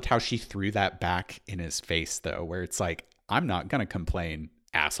also loved how she threw that back in his face though, where it's like, I'm not gonna complain,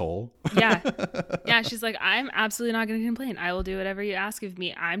 asshole. Yeah, she's like, I'm absolutely not gonna complain. I will do whatever you ask of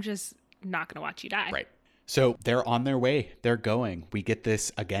me. I'm just not gonna watch you die. Right. So they're on their way. They're going. We get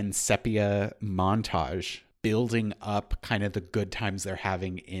this, again, sepia montage building up kind of the good times they're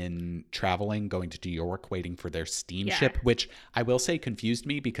having in traveling, going to New York, waiting for their steamship, which I will say confused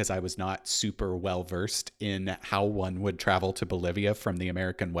me because I was not super well versed in how one would travel to Bolivia from the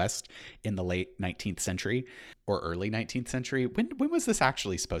American West in the late 19th century or early 19th century. When was this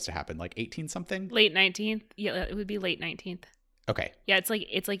actually supposed to happen? Like 18 something? Late 19th. Yeah, it would be late 19th. Okay. Yeah, it's like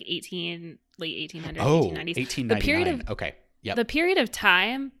late 1800s, 1890s. 1899. The period of, okay. Yep. The period of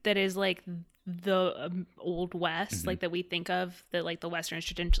time that is like the Old West, like that we think of, that like the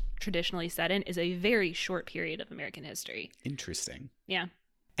Westerners traditionally set in, is a very short period of American history. Interesting. Yeah.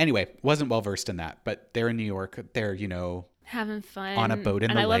 Anyway, wasn't well versed in that, but they're in New York. They're, having fun on a boat in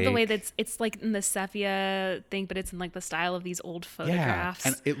the lake. And I love the way that it's like in the sepia thing, but it's in like the style of these old photographs.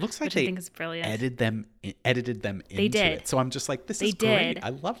 Yeah, and it looks like which I think is brilliant. edited them into it. So I'm just like, this is great. I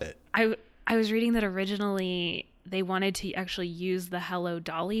love it. I was reading that originally they wanted to actually use the Hello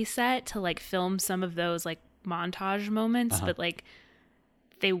Dolly set to like film some of those like montage moments, but like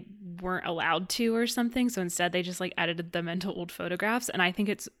they weren't allowed to or something. So instead they just like edited them into old photographs. And I think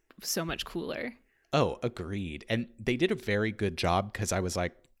it's so much cooler. Oh, agreed. And they did a very good job because I was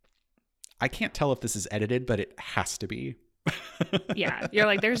like, I can't tell if this is edited, but it has to be. Yeah. You're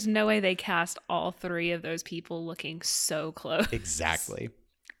like, there's no way they cast all three of those people looking so close. Exactly.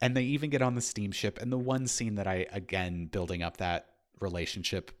 And they even get on the steamship. And the one scene that again, building up that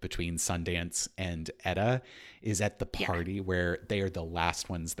relationship between Sundance and Etta is at the party where they are the last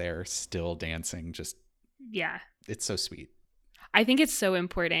ones there still dancing. It's so sweet. I think it's so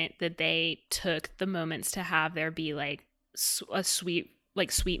important that they took the moments to have there be like sweet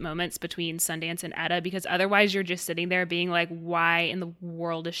moments between Sundance and Etta, because otherwise you're just sitting there being like, why in the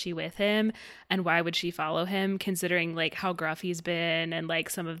world is she with him? And why would she follow him, considering like how gruff he's been and like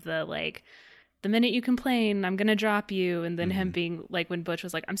some of the like the minute you complain, I'm going to drop you. And then him being like, when Butch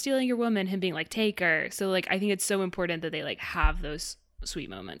was like, I'm stealing your woman, him being like, take her. So like, I think it's so important that they like have those sweet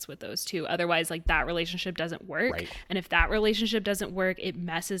moments with those two. Otherwise, like that relationship doesn't work. Right. And if that relationship doesn't work, it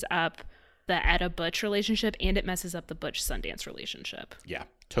messes up the Etta Butch relationship and it messes up the Butch Sundance relationship. Yeah,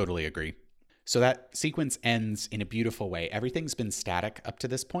 totally agree. So that sequence ends in a beautiful way. Everything's been static up to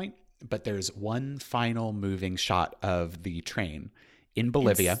this point, but there's one final moving shot of the train in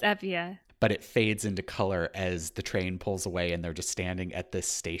Bolivia. But it fades into color as the train pulls away and they're just standing at this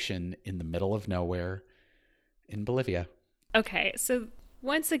station in the middle of nowhere in Bolivia. Okay, so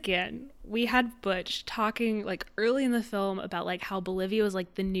once again, we had Butch talking like early in the film about like how Bolivia was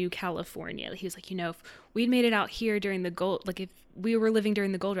like the new California. He was like, you know, if we'd made it out here during the gold, like if we were living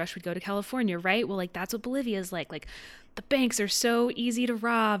during the gold rush, we'd go to California, right? Well, like that's what Bolivia is like. Like the banks are so easy to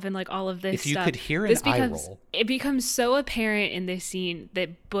rob and like all of this stuff. If you stuff. could hear an eye roll. It becomes so apparent in this scene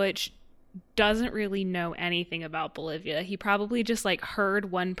that Butch doesn't really know anything about Bolivia. He probably just like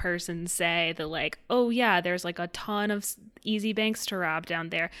heard one person say that like, oh yeah, there's like a ton of easy banks to rob down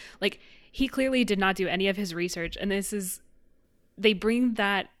there. Like he clearly did not do any of his research. And they bring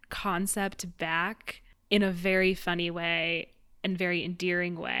that concept back in a very funny way and very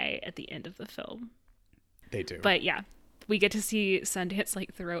endearing way at the end of the film. They do. But yeah, we get to see Sundance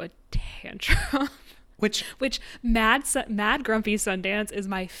like throw a tantrum. Which Mad Grumpy Sundance is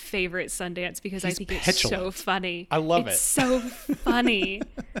my favorite Sundance because I think petulant. It's so funny. I love it's it. So funny.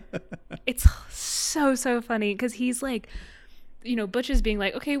 It's so funny because he's like, you know, Butch is being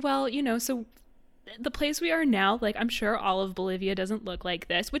like, okay, well, you know, so the place we are now, like, I'm sure all of Bolivia doesn't look like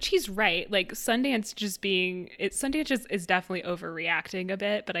this, which he's right. Like Sundance is definitely overreacting a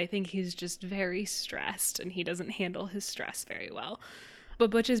bit, but I think he's just very stressed and he doesn't handle his stress very well. But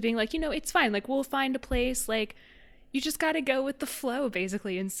Butch is being like, you know, it's fine. Like, we'll find a place. Like, you just got to go with the flow,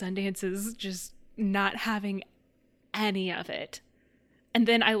 basically. And Sundance is just not having any of it. And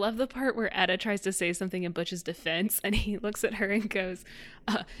then I love the part where Etta tries to say something in Butch's defense. And he looks at her and goes,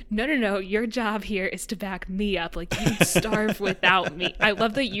 no. Your job here is to back me up. Like, you'd starve without me. I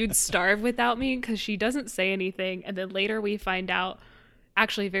love that you'd starve without me because she doesn't say anything. And then later we find out,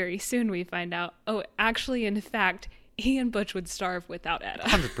 actually very soon we find out, oh, actually, in fact, he and Butch would starve without Etta.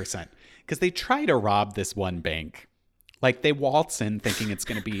 100%. Because they try to rob this one bank. Like, they waltz in thinking it's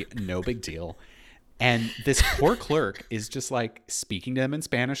going to be no big deal. And this poor clerk is just like speaking to them in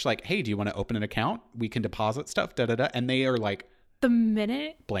Spanish, like, hey, do you want to open an account? We can deposit stuff, da-da-da. And they are like,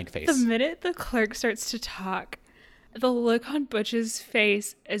 blank face. The minute the clerk starts to talk, the look on Butch's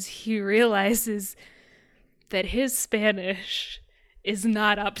face as he realizes that his Spanish is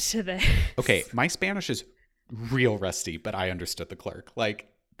not up to this. Okay, my Spanish is real rusty, but I understood the clerk.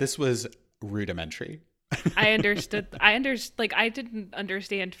 Like, this was rudimentary. I understood. Like, I didn't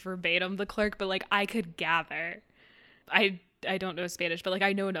understand verbatim the clerk, but like I could gather. I don't know Spanish, but like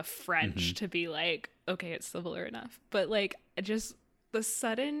I know enough French to be like, okay, it's similar enough. But like, just the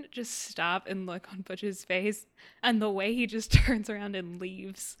sudden just stop and look on Butch's face and the way he just turns around and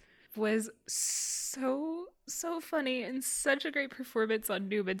leaves was so funny and such a great performance on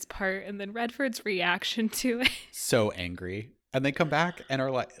Newman's part, and then Redford's reaction to it. So angry. And they come back and are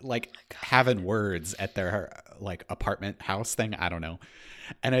like having words at their like apartment house thing. I don't know.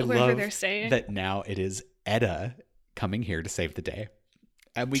 And I love that now it is Etta coming here to save the day.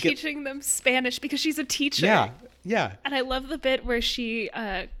 And we teaching them Spanish because she's a teacher. Yeah. And I love the bit where she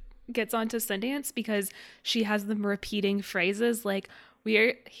gets onto Sundance because she has them repeating phrases like,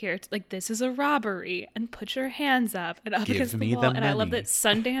 we're here to, like, this is a robbery, and put your hands up and up against the wall. And I love that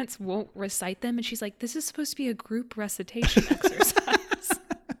Sundance won't recite them. And she's like, this is supposed to be a group recitation exercise.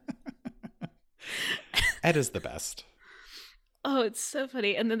 Etta's the best. Oh, it's so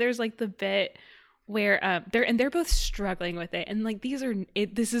funny. And then there's like the bit where they're both struggling with it. And like,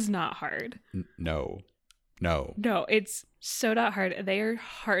 this is not hard. No, it's so not hard. They are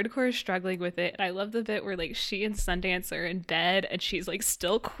hardcore struggling with it. And I love the bit where like she and Sundance are in bed and she's like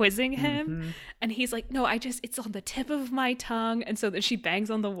still quizzing him. And he's like, no, it's on the tip of my tongue. And so then she bangs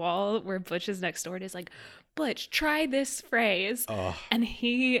on the wall where Butch is next door and is like, Butch, try this phrase. And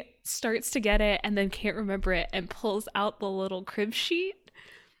he starts to get it and then can't remember it and pulls out the little crib sheet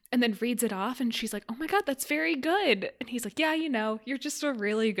and then reads it off. And she's like, oh my God, that's very good. And he's like, yeah, you know, you're just a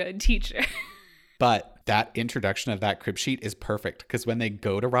really good teacher. But that introduction of that crib sheet is perfect because when they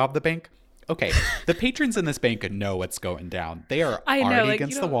go to rob the bank, okay, the patrons in this bank know what's going down. They are already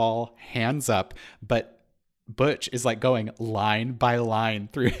against the wall, hands up, but Butch is like going line by line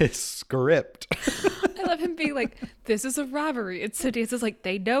through his script. I love him being like, this is a robbery. And Sundance is like,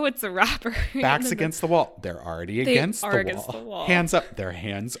 they know it's a robbery. Backs against the wall. They're already against the wall. Hands up. Their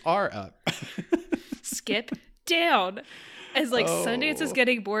hands are up. Skip down. As like Sundance is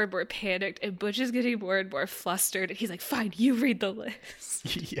getting more and more panicked and Butch is getting more and more flustered. And he's like, fine, you read the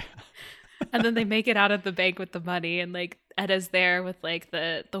list. Yeah. And then they make it out of the bank with the money, and like Edda's there with like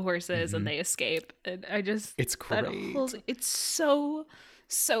the horses, and they escape. And I just, it's great. It's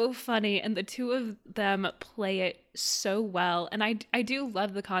so funny, and the two of them play it so well. And I do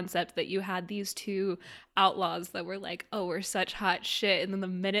love the concept that you had these two outlaws that were like, oh, we're such hot shit, and then the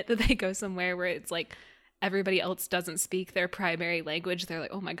minute that they go somewhere where it's like everybody else doesn't speak their primary language, they're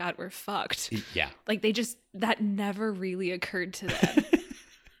like, oh my god, we're fucked. Yeah, like that never really occurred to them.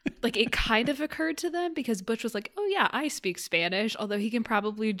 Like, it kind of occurred to them because Butch was like, oh yeah, I speak Spanish, although he could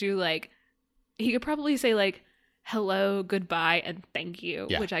probably say like hello, goodbye, and thank you,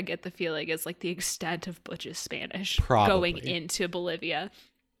 which I get the feeling is like the extent of Butch's Spanish going into Bolivia.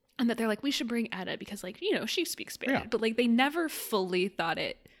 And that they're like, we should bring Edda because, like, you know, she speaks Spanish. But like, they never fully thought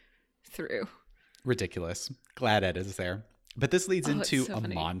it through. Ridiculous. Glad Edda's there. But this leads into so a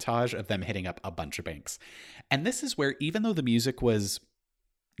funny montage of them hitting up a bunch of banks. And this is where, even though the music was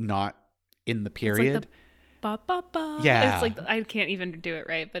not in the period, it's like the ba, ba, ba. Yeah, it's like, I can't even do it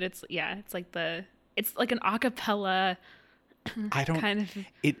right, but it's like an acapella. I don't kind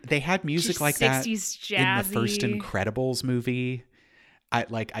of they had music like that jazzy in the first Incredibles movie. I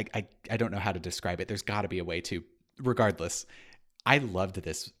don't know how to describe it. There's got to be a way to. Regardless, I loved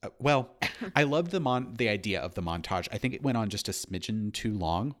this. I loved the idea of the montage. I think it went on just a smidgen too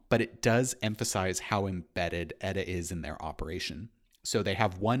long, but it does emphasize how embedded Edda is in their operation. So they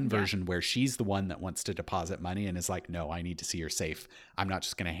have one version where she's the one that wants to deposit money and is like, no, I need to see your safe. I'm not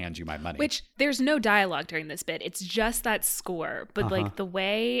just going to hand you my money. Which there's no dialogue during this bit. It's just that score. But like the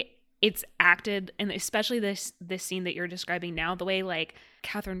way it's acted, and especially this scene that you're describing now, the way like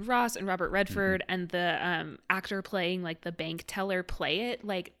Catherine Ross and Robert Redford and the actor playing like the bank teller play it,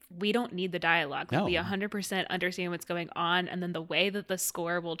 like we don't need the dialogue. No. We 100% understand what's going on, and then the way that the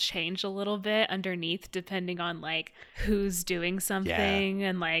score will change a little bit underneath depending on like who's doing something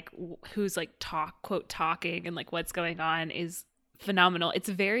and like who's like quote talking and like what's going on is phenomenal. It's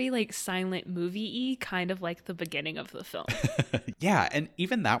very like silent movie-y, kind of like the beginning of the film. Yeah, and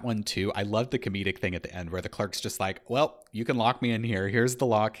even that one too, I love the comedic thing at the end where the clerk's just like, well, you can lock me in here. Here's the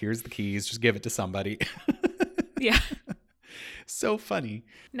lock. Here's the keys. Just give it to somebody. Yeah. So funny.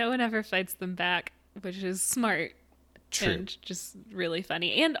 No one ever fights them back, which is smart. True. And just really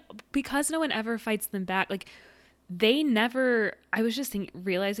funny. And because no one ever fights them back, like they never, I was just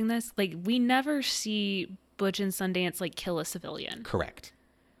realizing this, like we never see Butch and Sundance like kill a civilian. Correct.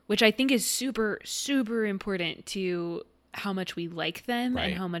 Which I think is super, super important to how much we like them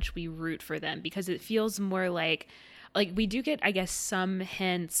and how much we root for them, because it feels more like we do get, I guess, some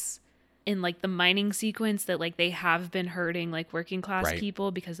hints in like the mining sequence that like they have been hurting like working class people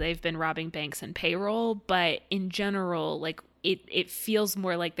because they've been robbing banks and payroll. But in general, like it feels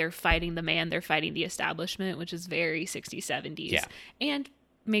more like they're fighting the man, they're fighting the establishment, which is very 60s, 70s. Yeah. And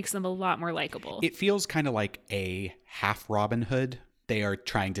makes them a lot more likable. It feels kind of like a half Robin Hood. They are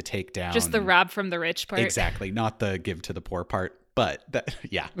trying to take down just the rob from the rich part. Exactly. Not the give to the poor part. But that,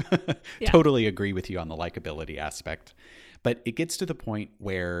 totally agree with you on the likability aspect. But it gets to the point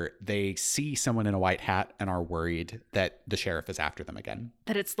where they see someone in a white hat and are worried that the sheriff is after them again.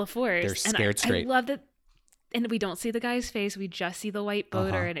 That it's LaForce. They're scared straight. I love that. And we don't see the guy's face. We just see the white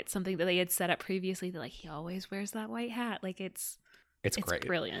boater. And it's something that they had set up previously. They're like, he always wears that white hat. Like it's great.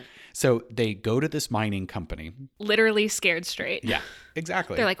 Brilliant. So they go to this mining company. Literally scared straight. Yeah,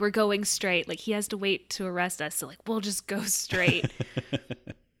 exactly. They're like, we're going straight. Like he has to wait to arrest us. So like, we'll just go straight.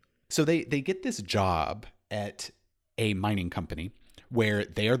 So they get this job at a mining company where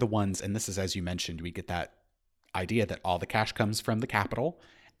they are the ones, and this is, as you mentioned, we get that idea that all the cash comes from the capital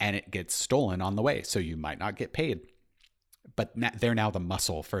and it gets stolen on the way. So you might not get paid. But they're now the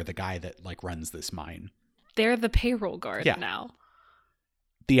muscle for the guy that like runs this mine. They're the payroll guard now.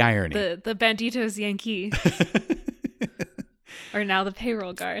 The irony. The Banditos Yankee are now the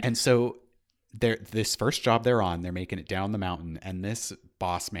payroll guard. And so this first job they're on, they're making it down the mountain, and this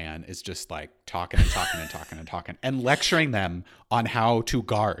boss man is just like talking and lecturing them on how to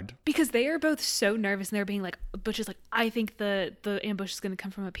guard. Because they are both so nervous, and they're being like, Butch is like, I think the ambush is going to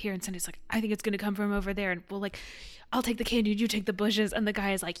come from up here, and Cindy's like, I think it's going to come from over there, and we'll like, I'll take the canyon, you take the bushes, and the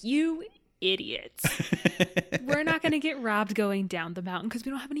guy is like, you idiots. We're not going to get robbed going down the mountain because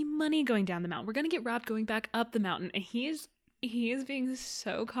we don't have any money going down the mountain. We're going to get robbed going back up the mountain. And he is being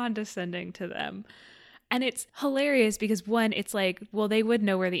so condescending to them. And it's hilarious because one, it's like, well, they would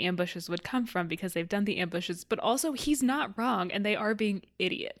know where the ambushes would come from because they've done the ambushes, but also he's not wrong and they are being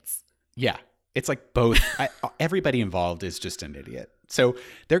idiots. Yeah. It's like both. Everybody involved is just an idiot. So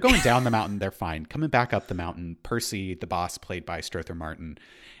they're going down the mountain. They're fine. Coming back up the mountain, Percy, the boss played by Strother Martin,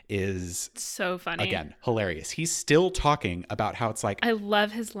 is so funny. Again, hilarious. He's still talking about how it's like, I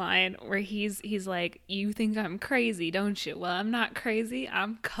love his line where he's like, you think I'm crazy, don't you? Well, I'm not crazy.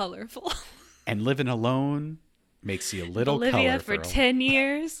 I'm colorful. And living alone makes you a little Olivia colorful. For 10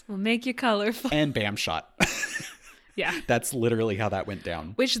 years will make you colorful. And bam, shot. Yeah. That's literally how that went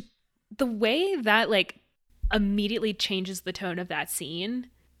down. Which the way that like immediately changes the tone of that scene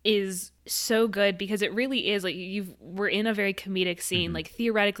is so good because it really is like we're in a very comedic scene. Mm-hmm. Like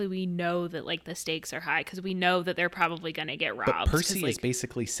theoretically we know that like the stakes are high because we know that they're probably going to get robbed. But Percy like, has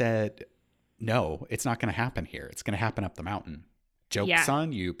basically said, no, it's not going to happen here. It's going to happen up the mountain. Joke's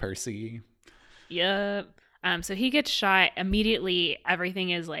on you, Percy. Yep. So he gets shot immediately.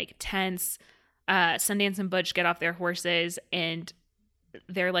 Everything is like tense. Sundance and Butch get off their horses and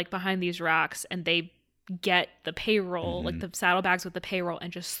they're like behind these rocks and they get the payroll, like the saddlebags with the payroll,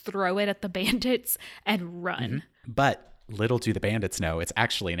 and just throw it at the bandits and run. But little do the bandits know it's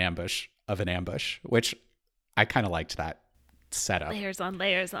actually an ambush of an ambush, which I kind of liked that setup. Layers on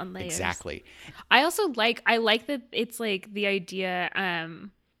layers on layers. Exactly. I like that it's like the idea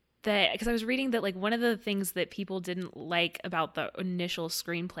that, because I was reading that like one of the things that people didn't like about the initial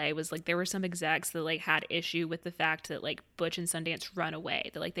screenplay was like there were some execs that like had issue with the fact that like Butch and Sundance run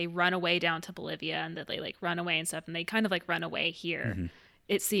away, that like they run away down to Bolivia and that they like run away and stuff, and they kind of like run away here,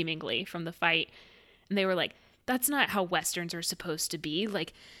 it seemingly from the fight, and they were like, that's not how Westerns are supposed to be.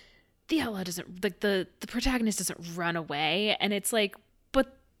 Like the outlaw doesn't, like the protagonist doesn't run away, and it's like,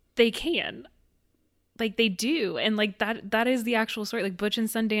 but they can. Like they do, and like that is the actual story. Like Butch and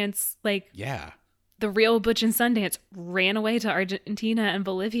Sundance, like the real Butch and Sundance ran away to Argentina and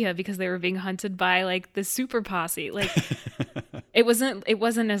Bolivia because they were being hunted by like the super posse. Like it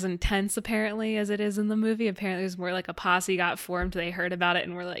wasn't as intense apparently as it is in the movie. Apparently it was more like a posse got formed, they heard about it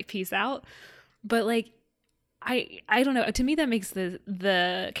and were like, peace out. But like I don't know. To me, that makes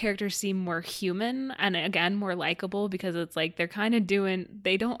the characters seem more human and again more likable because it's like they're kind of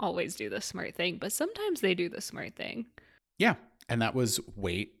they don't always do the smart thing, but sometimes they do the smart thing. Yeah, and that was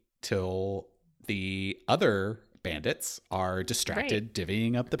wait till the other bandits are distracted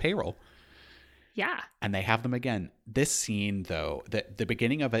divvying up the payroll. Yeah, and they have them again. This scene, though, the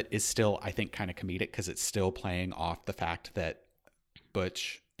beginning of it is still, I think, kind of comedic because it's still playing off the fact that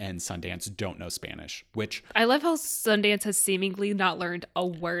Butch and Sundance don't know Spanish, which I love how Sundance has seemingly not learned a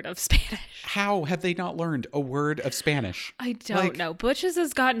word of Spanish. How have they not learned a word of Spanish? I don't know. Butch's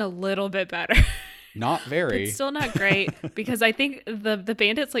has gotten a little bit better. Not very. It's still not great because I think the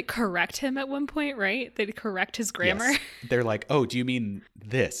bandits like correct him at one point, right? They correct his grammar. Yes. They're like, "Oh, do you mean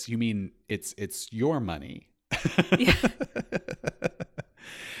this? You mean it's your money?" Yeah.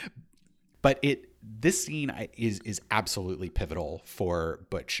 But this scene is absolutely pivotal for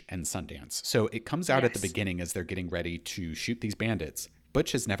Butch and Sundance. So it comes out at the beginning as they're getting ready to shoot these bandits.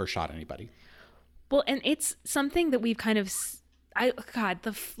 Butch has never shot anybody. Well, and it's something that we've kind of,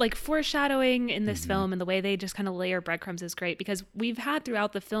 the foreshadowing in this film and the way they just kind of layer breadcrumbs is great because we've had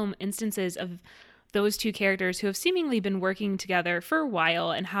throughout the film instances of those two characters who have seemingly been working together for a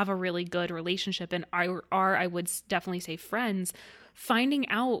while and have a really good relationship and are I would definitely say friends, finding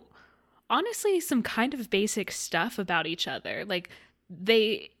out honestly some kind of basic stuff about each other. Like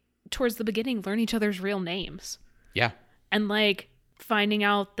they towards the beginning learn each other's real names. Yeah. And like finding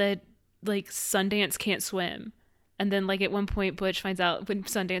out that like Sundance can't swim. And then like at one point Butch finds out when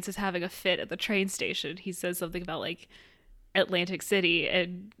Sundance is having a fit at the train station, he says something about like Atlantic City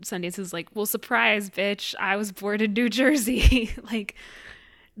and Sundance is like, well, surprise, bitch, I was born in New Jersey. Like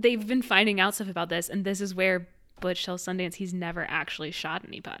they've been finding out stuff about this, and this is where Butch tells Sundance he's never actually shot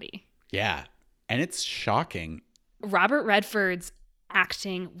anybody. Yeah. And it's shocking. Robert Redford's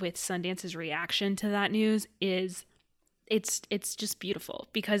acting with Sundance's reaction to that news is it's just beautiful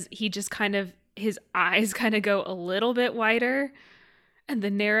because he just kind of, his eyes kind of go a little bit wider and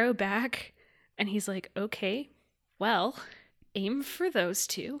then narrow back. And he's like, okay, well, aim for those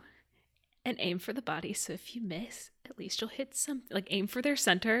two and aim for the body. So if you miss, at least you'll hit something. Like aim for their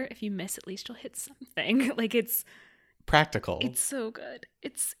center. If you miss, at least you'll hit something. Like it's practical. It's so good.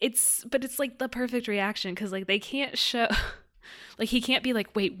 But it's like the perfect reaction because like they can't show, like he can't be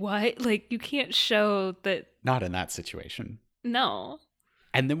like, wait, what? Like you can't show that. Not in that situation. No.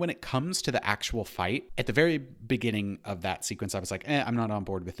 And then when it comes to the actual fight, at the very beginning of that sequence, I was like, I'm not on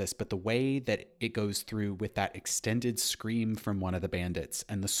board with this. But the way that it goes through with that extended scream from one of the bandits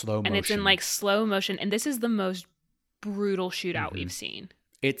and the slow motion. And it's in like slow motion. And this is the most brutal shootout we've seen.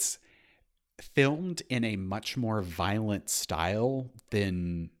 It's filmed in a much more violent style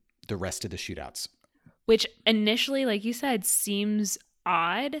than the rest of the shootouts. Which initially, like you said, seems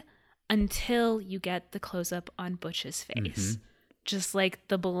odd until you get the close-up on Butch's face. Just like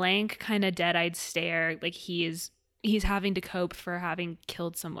the blank kind of dead-eyed stare, like he's having to cope for having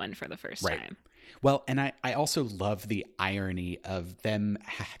killed someone for the first time. Well, and I also love the irony of them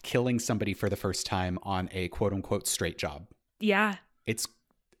killing somebody for the first time on a quote-unquote straight job. Yeah. It's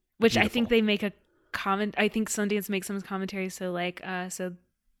Which beautiful. I think they make a comment. I think Sundance makes some commentary. So like, so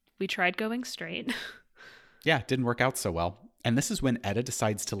we tried going straight. Yeah, it didn't work out so well. And this is when Etta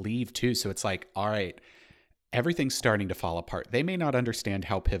decides to leave too. So it's like, all right, everything's starting to fall apart. They may not understand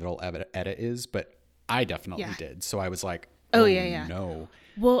how pivotal Etta is, but I definitely did. So I was like, oh yeah. No.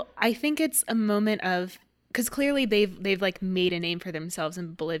 Well, I think it's a moment of, because clearly they've like made a name for themselves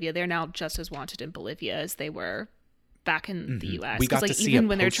in Bolivia. They're now just as wanted in Bolivia as they were back in the U.S. We got like, to see even a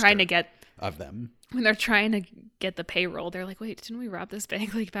when they're trying to get of them. When they're trying to get the payroll, they're like, wait, didn't we rob this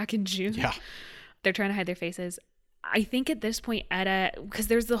bank like back in June? Yeah. They're trying to hide their faces. I think at this point, Etta, because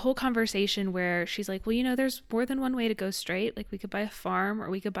there's the whole conversation where she's like, well, you know, there's more than one way to go straight. Like we could buy a farm or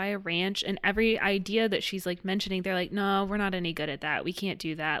we could buy a ranch. And every idea that she's like mentioning, they're like, no, we're not any good at that. We can't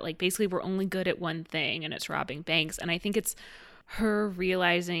do that. Like basically we're only good at one thing, and it's robbing banks. And I think it's her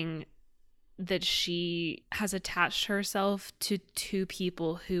realizing that she has attached herself to two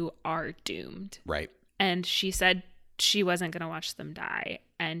people who are doomed. Right. And she said she wasn't going to watch them die,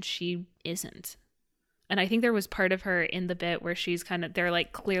 and she isn't. And I think there was part of her in the bit where she's they're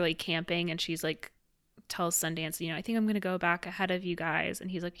like clearly camping, and she's like, tells Sundance, you know, I think I'm going to go back ahead of you guys.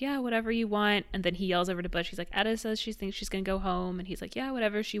 And he's like, yeah, whatever you want. And then he yells over to Butch. He's like, Etta says she thinks she's going to go home. And he's like, yeah,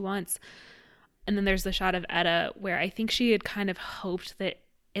 whatever she wants. And then there's the shot of Etta where I think she had kind of hoped that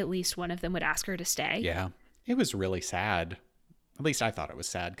at least one of them would ask her to stay. Yeah. It was really sad. At least I thought it was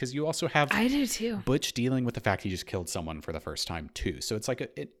sad, because you also have I do too. Butch dealing with the fact he just killed someone for the first time too. So it's like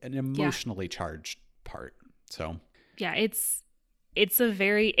an emotionally charged part. So yeah, it's a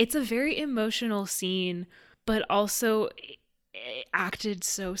very emotional scene, but also acted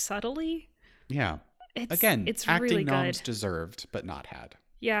so subtly. Yeah. It's acting really noms good. Deserved, but not had.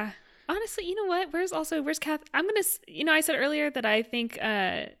 Yeah. Honestly, you know what? Where's Kath? I'm going to, I said earlier that I think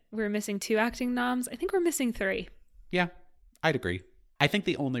we're missing 2 acting noms. I think we're missing 3. Yeah, I'd agree. I think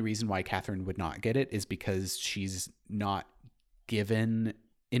the only reason why Catherine would not get it is because she's not given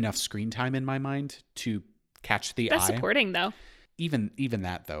enough screen time in my mind to catch the eye. That's supporting though. Even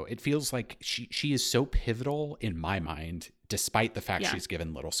that though, it feels like she is so pivotal in my mind, despite the fact she's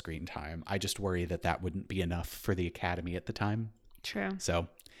given little screen time. I just worry that wouldn't be enough for the Academy at the time. True. So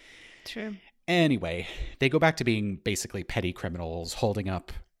true. Anyway, they go back to being basically petty criminals, holding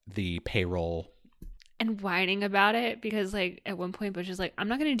up the payroll and whining about it, because like at one point Butch is like, I'm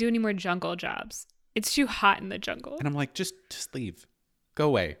not going to do any more jungle jobs. It's too hot in the jungle. And I'm like, just leave. Go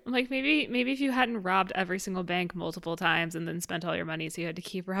away. I'm like, maybe if you hadn't robbed every single bank multiple times and then spent all your money so you had to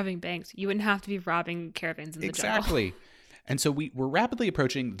keep robbing banks, you wouldn't have to be robbing caravans in the jungle. Exactly. And so we're rapidly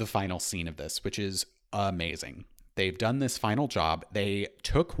approaching the final scene of this, which is amazing. They've done this final job. They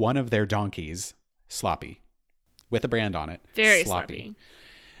took one of their donkeys, Sloppy, with a brand on it. Very sloppy.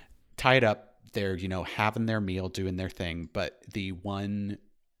 Tied up. They're, having their meal, doing their thing. But the one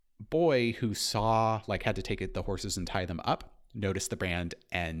boy who had to take the horses and tie them up, noticed the brand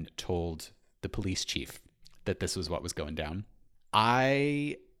and told the police chief that this was what was going down.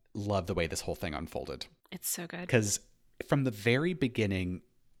 I love the way this whole thing unfolded. It's so good. Because from the very beginning,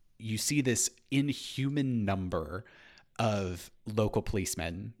 you see this inhuman number of local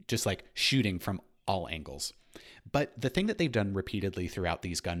policemen just like shooting from all angles. But the thing that they've done repeatedly throughout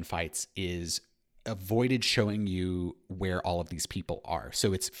these gunfights is avoided showing you where all of these people are.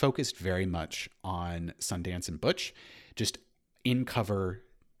 So it's focused very much on Sundance and Butch, just in cover,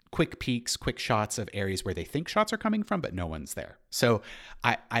 quick peeks, quick shots of areas where they think shots are coming from, but no one's there. So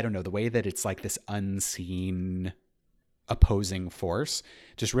I don't know, the way that it's like this unseen opposing force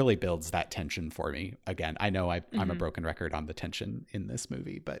just really builds that tension for me. Again, I know I'm a broken record on the tension in this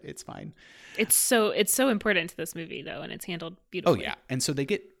movie, but it's fine. It's so important to this movie though, and it's handled beautifully. Oh yeah. And so they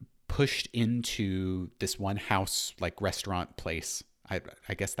get pushed into this one house, like restaurant place.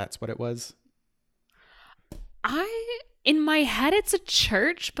 I guess that's what it was. In my head, it's a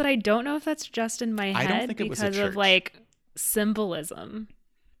church, but I don't know if that's just in my head. I don't think it was a church. Because of like symbolism.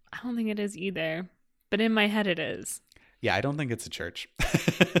 I don't think it is either, but in my head it is. Yeah, I don't think it's a church.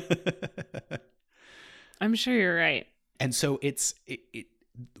 I'm sure you're right. And so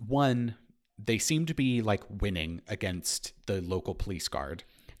one, they seem to be like winning against the local police guard.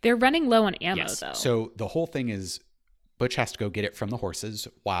 They're running low on ammo, Yes. though. So the whole thing is Butch has to go get it from the horses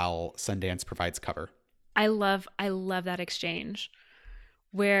while Sundance provides cover. I love that exchange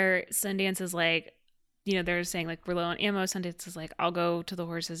where Sundance is like, you know, they're saying like, we're low on ammo. Sundance is like, I'll go to the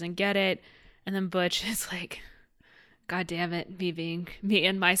horses and get it. And then Butch is like, God damn it, me being me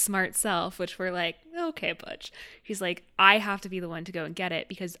and my smart self, which we're like, okay, Butch. He's like, I have to be the one to go and get it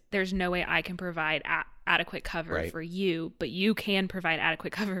because there's no way I can provide adequate cover for you, but you can provide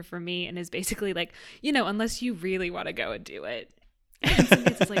adequate cover for me. And is basically like, you know, unless you really want to go and do it. And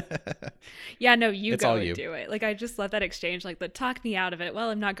it's like, yeah, no, you go and do it. Like, I just love that exchange, like the talk me out of it. Well,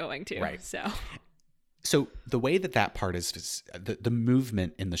 I'm not going to. Right. So the way that part is, the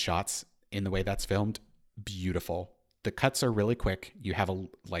movement in the shots, in the way that's filmed, beautiful. The cuts are really quick. You have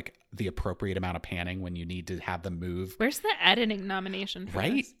the appropriate amount of panning when you need to have them move. Where's the editing nomination for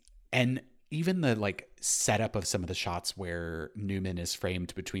this? And even the like setup of some of the shots where Newman is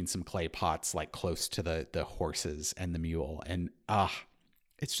framed between some clay pots, like close to the horses and the mule. And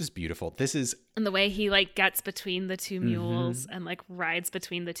it's just beautiful. And the way he like gets between the two mules and like rides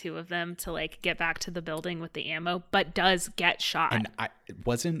between the two of them to like get back to the building with the ammo, but does get shot and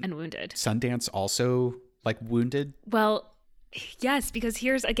wounded. Sundance also like wounded? Well, yes, because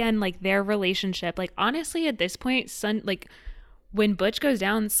here's again like their relationship. Like honestly, at this point, when Butch goes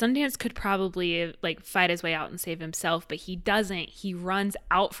down, Sundance could probably like fight his way out and save himself, but he doesn't. He runs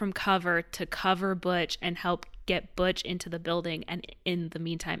out from cover to cover Butch and help get Butch into the building, and in the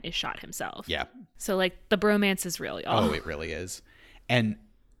meantime is shot himself. Yeah. So like the bromance is real, y'all. Oh, it really is. And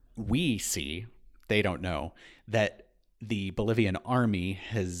we see, they don't know, that the Bolivian army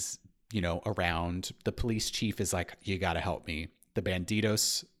has, you know, around. The police chief is like, you got to help me. The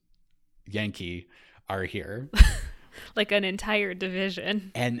Bandidos Yankee are here. Like an entire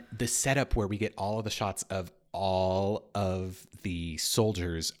division. And the setup where we get all of the shots of all of the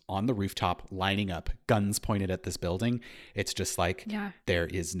soldiers on the rooftop lining up, guns pointed at this building. It's just like, there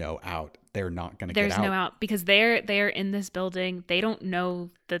is no out. They're not going to get out. There's no out because they're in this building. They don't know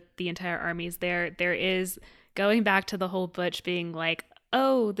that the entire army's there. There is, going back to the whole Butch being like,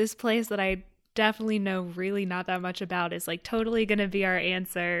 oh, this place that I definitely know really not that much about is like totally going to be our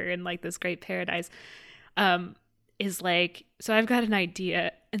answer in like this great paradise. Is like, so I've got an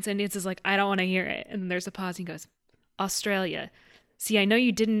idea. And Sundance is like, I don't want to hear it. And there's a pause. And he goes, Australia. See, I know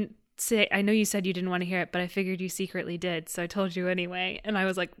you said you didn't want to hear it, but I figured you secretly did. So I told you anyway. And I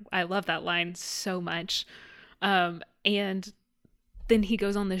was like, I love that line so much. And then he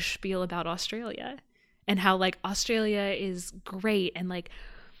goes on this spiel about Australia and how like Australia is great. And like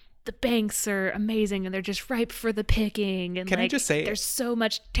the banks are amazing and they're just ripe for the picking. And can I just say, there's so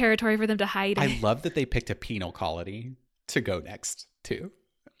much territory for them to hide in. I love that they picked a penal colony to go next too.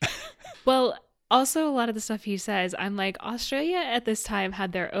 Well, also a lot of the stuff he says, I'm like, Australia at this time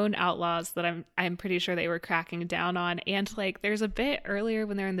had their own outlaws that I'm pretty sure they were cracking down on. And like there's a bit earlier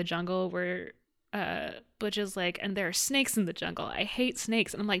when they're in the jungle where Butch is like, and there are snakes in the jungle. I hate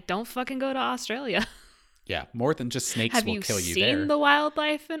snakes. And I'm like, don't fucking go to Australia. Yeah, more than just snakes will kill you there. Have you seen the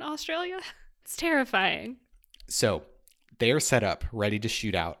wildlife in Australia? It's terrifying. So they are set up, ready to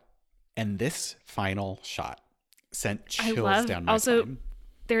shoot out. And this final shot sent chills down my spine.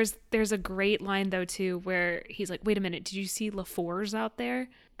 There's a great line, though, too, where he's like, wait a minute, did you see LaFours out there?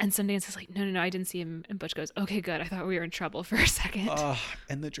 And Sundance is like, no, I didn't see him. And Butch goes, okay, good. I thought we were in trouble for a second.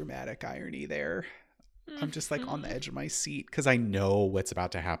 And the dramatic irony there. I'm just like on the edge of my seat because I know what's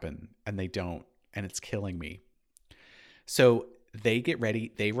about to happen and they don't. And it's killing me. So they get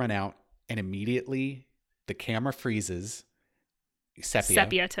ready, they run out, and immediately the camera freezes,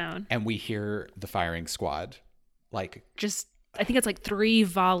 sepia tone, and we hear the firing squad. Like, just, I think it's like 3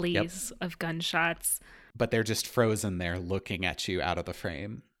 volleys of gunshots. But they're just frozen there looking at you out of the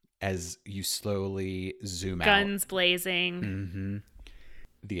frame as you slowly zoom out. Guns blazing. Mm-hmm.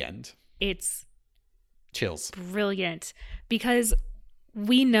 The end. It's chills. Brilliant. Because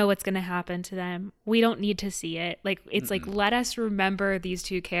we know what's going to happen to them. We don't need to see it. Like, it's like, let us remember these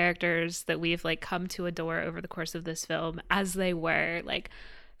two characters that we've like come to adore over the course of this film as they were like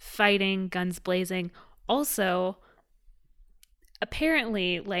fighting, guns blazing. Also,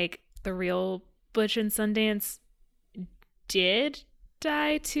 apparently like the real Butch and Sundance did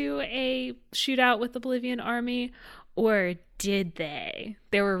die to a shootout with the Bolivian army, or did they?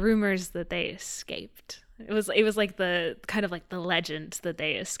 There were rumors that they escaped. It was like the kind of like the legend that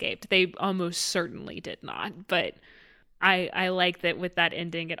they escaped. They almost certainly did not, but I like that with that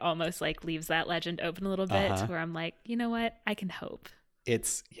ending, it almost like leaves that legend open a little bit to where I'm like, you know what? I can hope.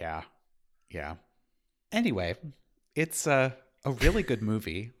 It's, yeah. Anyway, it's a really good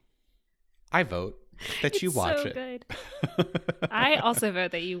movie. I vote that you watch it. Good. I also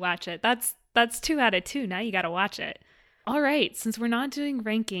vote that you watch it. That's 2 out of 2. Now you got to watch it. All right. Since we're not doing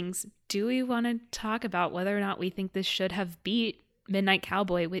rankings, do we want to talk about whether or not we think this should have beat Midnight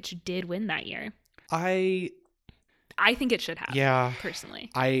Cowboy, which did win that year? I think it should have. Yeah. Personally.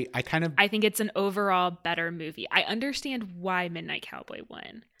 I think it's an overall better movie. I understand why Midnight Cowboy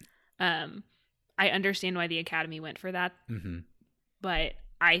won. I understand why the Academy went for that. Mm-hmm. But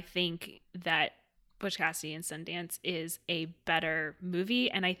I think that Butch Cassidy and Sundance is a better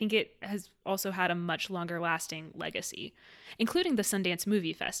movie, and I think it has also had a much longer lasting legacy, including the Sundance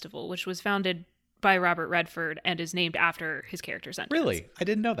Movie Festival, which was founded by Robert Redford and is named after his character Sundance. Really? I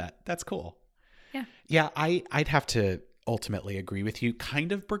didn't know that. That's cool. Yeah. Yeah, I'd have to ultimately agree with you,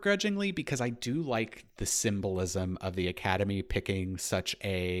 kind of begrudgingly, because I do like the symbolism of the Academy picking such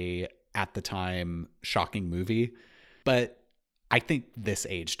a, at the time, shocking movie. But I think this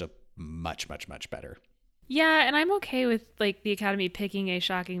aged up much, much, much better. Yeah, and I'm okay with like the Academy picking a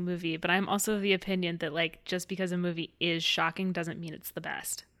shocking movie, but I'm also of the opinion that like just because a movie is shocking doesn't mean it's the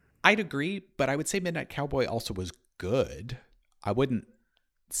best. I'd agree, but I would say Midnight Cowboy also was good. I wouldn't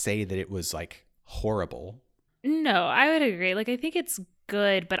say that it was like horrible. No, I would agree. Like I think it's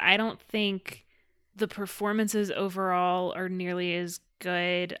good, but I don't think the performances overall are nearly as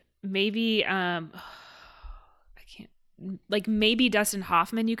good. Maybe maybe Dustin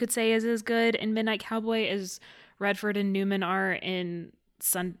Hoffman you could say is as good in Midnight Cowboy as Redford and Newman are in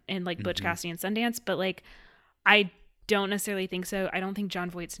Butch Cassidy and Sundance, but like I don't necessarily think so. I don't think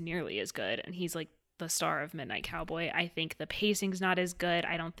Jon Voight's nearly as good, and he's like the star of Midnight Cowboy. I think the pacing's not as good.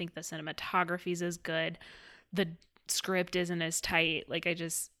 I don't think the cinematography's as good. The script isn't as tight. Like I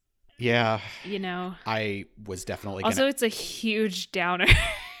just I was definitely also it's a huge downer.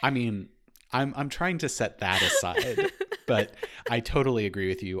 I mean, I'm trying to set that aside, but I totally agree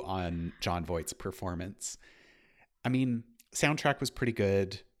with you on Jon Voight's performance. I mean, soundtrack was pretty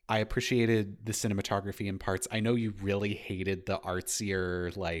good. I appreciated the cinematography in parts. I know you really hated the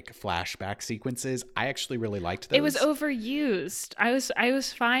artsier like flashback sequences. I actually really liked those. It was overused. I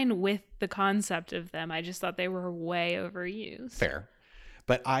was fine with the concept of them. I just thought they were way overused. Fair.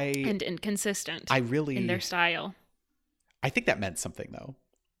 But and inconsistent. In their style. I think that meant something though.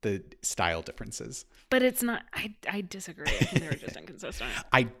 The style differences. But it's not, I disagree. I think they were just inconsistent.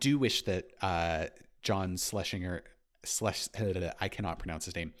 I do wish that John Schlesinger, I cannot pronounce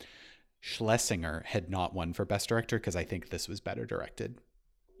his name, Schlesinger had not won for Best Director, because I think this was better directed.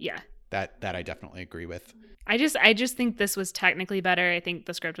 Yeah. That I definitely agree with. I just think this was technically better. I think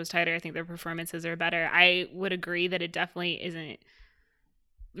the script was tighter. I think their performances are better. I would agree that it definitely isn't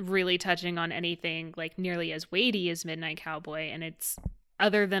really touching on anything like nearly as weighty as Midnight Cowboy, and it's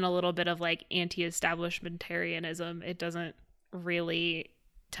other than a little bit of like anti-establishmentarianism, it doesn't really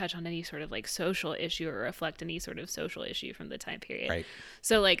touch on any sort of like social issue or reflect any sort of social issue from the time period. Right.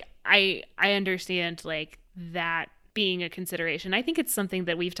 So like I understand like that being a consideration. I think it's something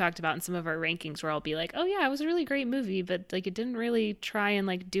that we've talked about in some of our rankings where I'll be like, oh yeah, it was a really great movie, but like it didn't really try and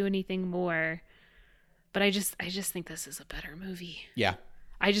like do anything more. But I just think this is a better movie. Yeah.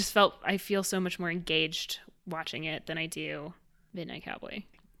 I feel so much more engaged watching it than I do Midnight Cowboy.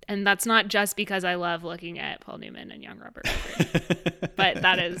 And that's not just because I love looking at Paul Newman and young Robert Redford, but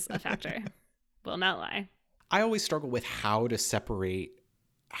that is a factor. Will not lie. I always struggle with how to separate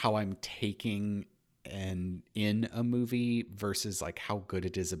how I'm taking in a movie versus like how good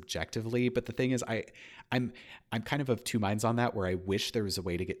it is objectively. But the thing is, I'm kind of two minds on that, where I wish there was a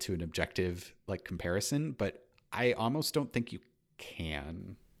way to get to an objective like comparison, but I almost don't think you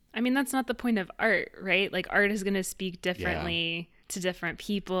can. I mean, that's not the point of art, right? Like art is going to speak differently to different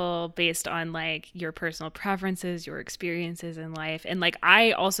people based on like your personal preferences, your experiences in life. And like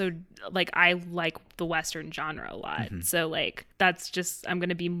I also I like the Western genre a lot. Mm-hmm. So like that's just, I'm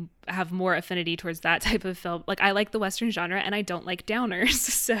going to have more affinity towards that type of film. Like I like the Western genre and I don't like downers.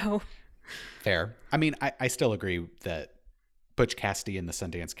 So fair. I mean, I still agree that Butch Cassidy and the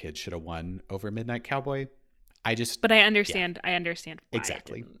Sundance Kid should have won over Midnight Cowboy. But I understand. Yeah. I understand why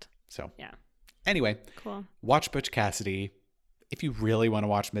exactly. It didn't. So yeah. Anyway, cool. Watch Butch Cassidy. If you really want to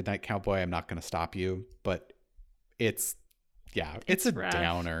watch Midnight Cowboy, I'm not going to stop you. But it's a rough.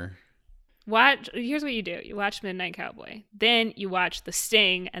 Downer. Here's what you do: you watch Midnight Cowboy, then you watch The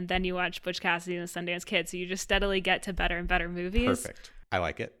Sting, and then you watch Butch Cassidy and the Sundance Kid. So you just steadily get to better and better movies. Perfect. I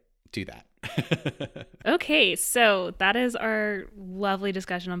like it. Do that. Okay, so that is our lovely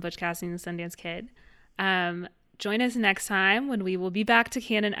discussion on Butch Cassidy and the Sundance Kid. join us next time when we will be back to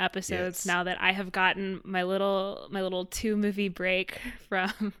canon episodes. Yes. Now that I have gotten my little 2-movie break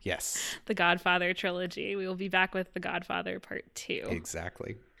from the Godfather trilogy. We will be back with The Godfather Part 2.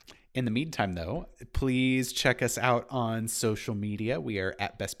 Exactly. In the meantime, though, please check us out on social media. We are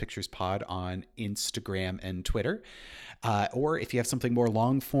at Best Pictures Pod on Instagram and Twitter. Or if you have something more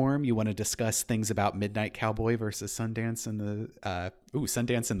long form, you want to discuss things about Midnight Cowboy versus Sundance and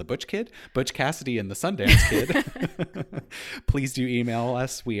Sundance and the Butch Kid, Butch Cassidy and the Sundance Kid, please do email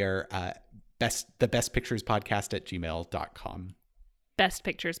us. We are the Best Pictures Podcast at gmail.com.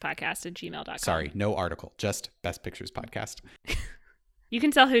 bestpicturespodcast@gmail.com. Sorry, no article, just Best Pictures Podcast. You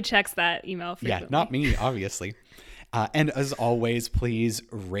can tell who checks that email frequently. Yeah, not me, obviously. And as always, please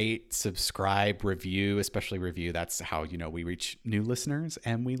rate, subscribe, review, especially review. That's how, we reach new listeners,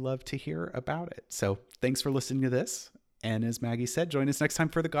 and we love to hear about it. So thanks for listening to this. And as Maggie said, join us next time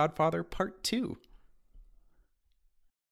for The Godfather Part 2.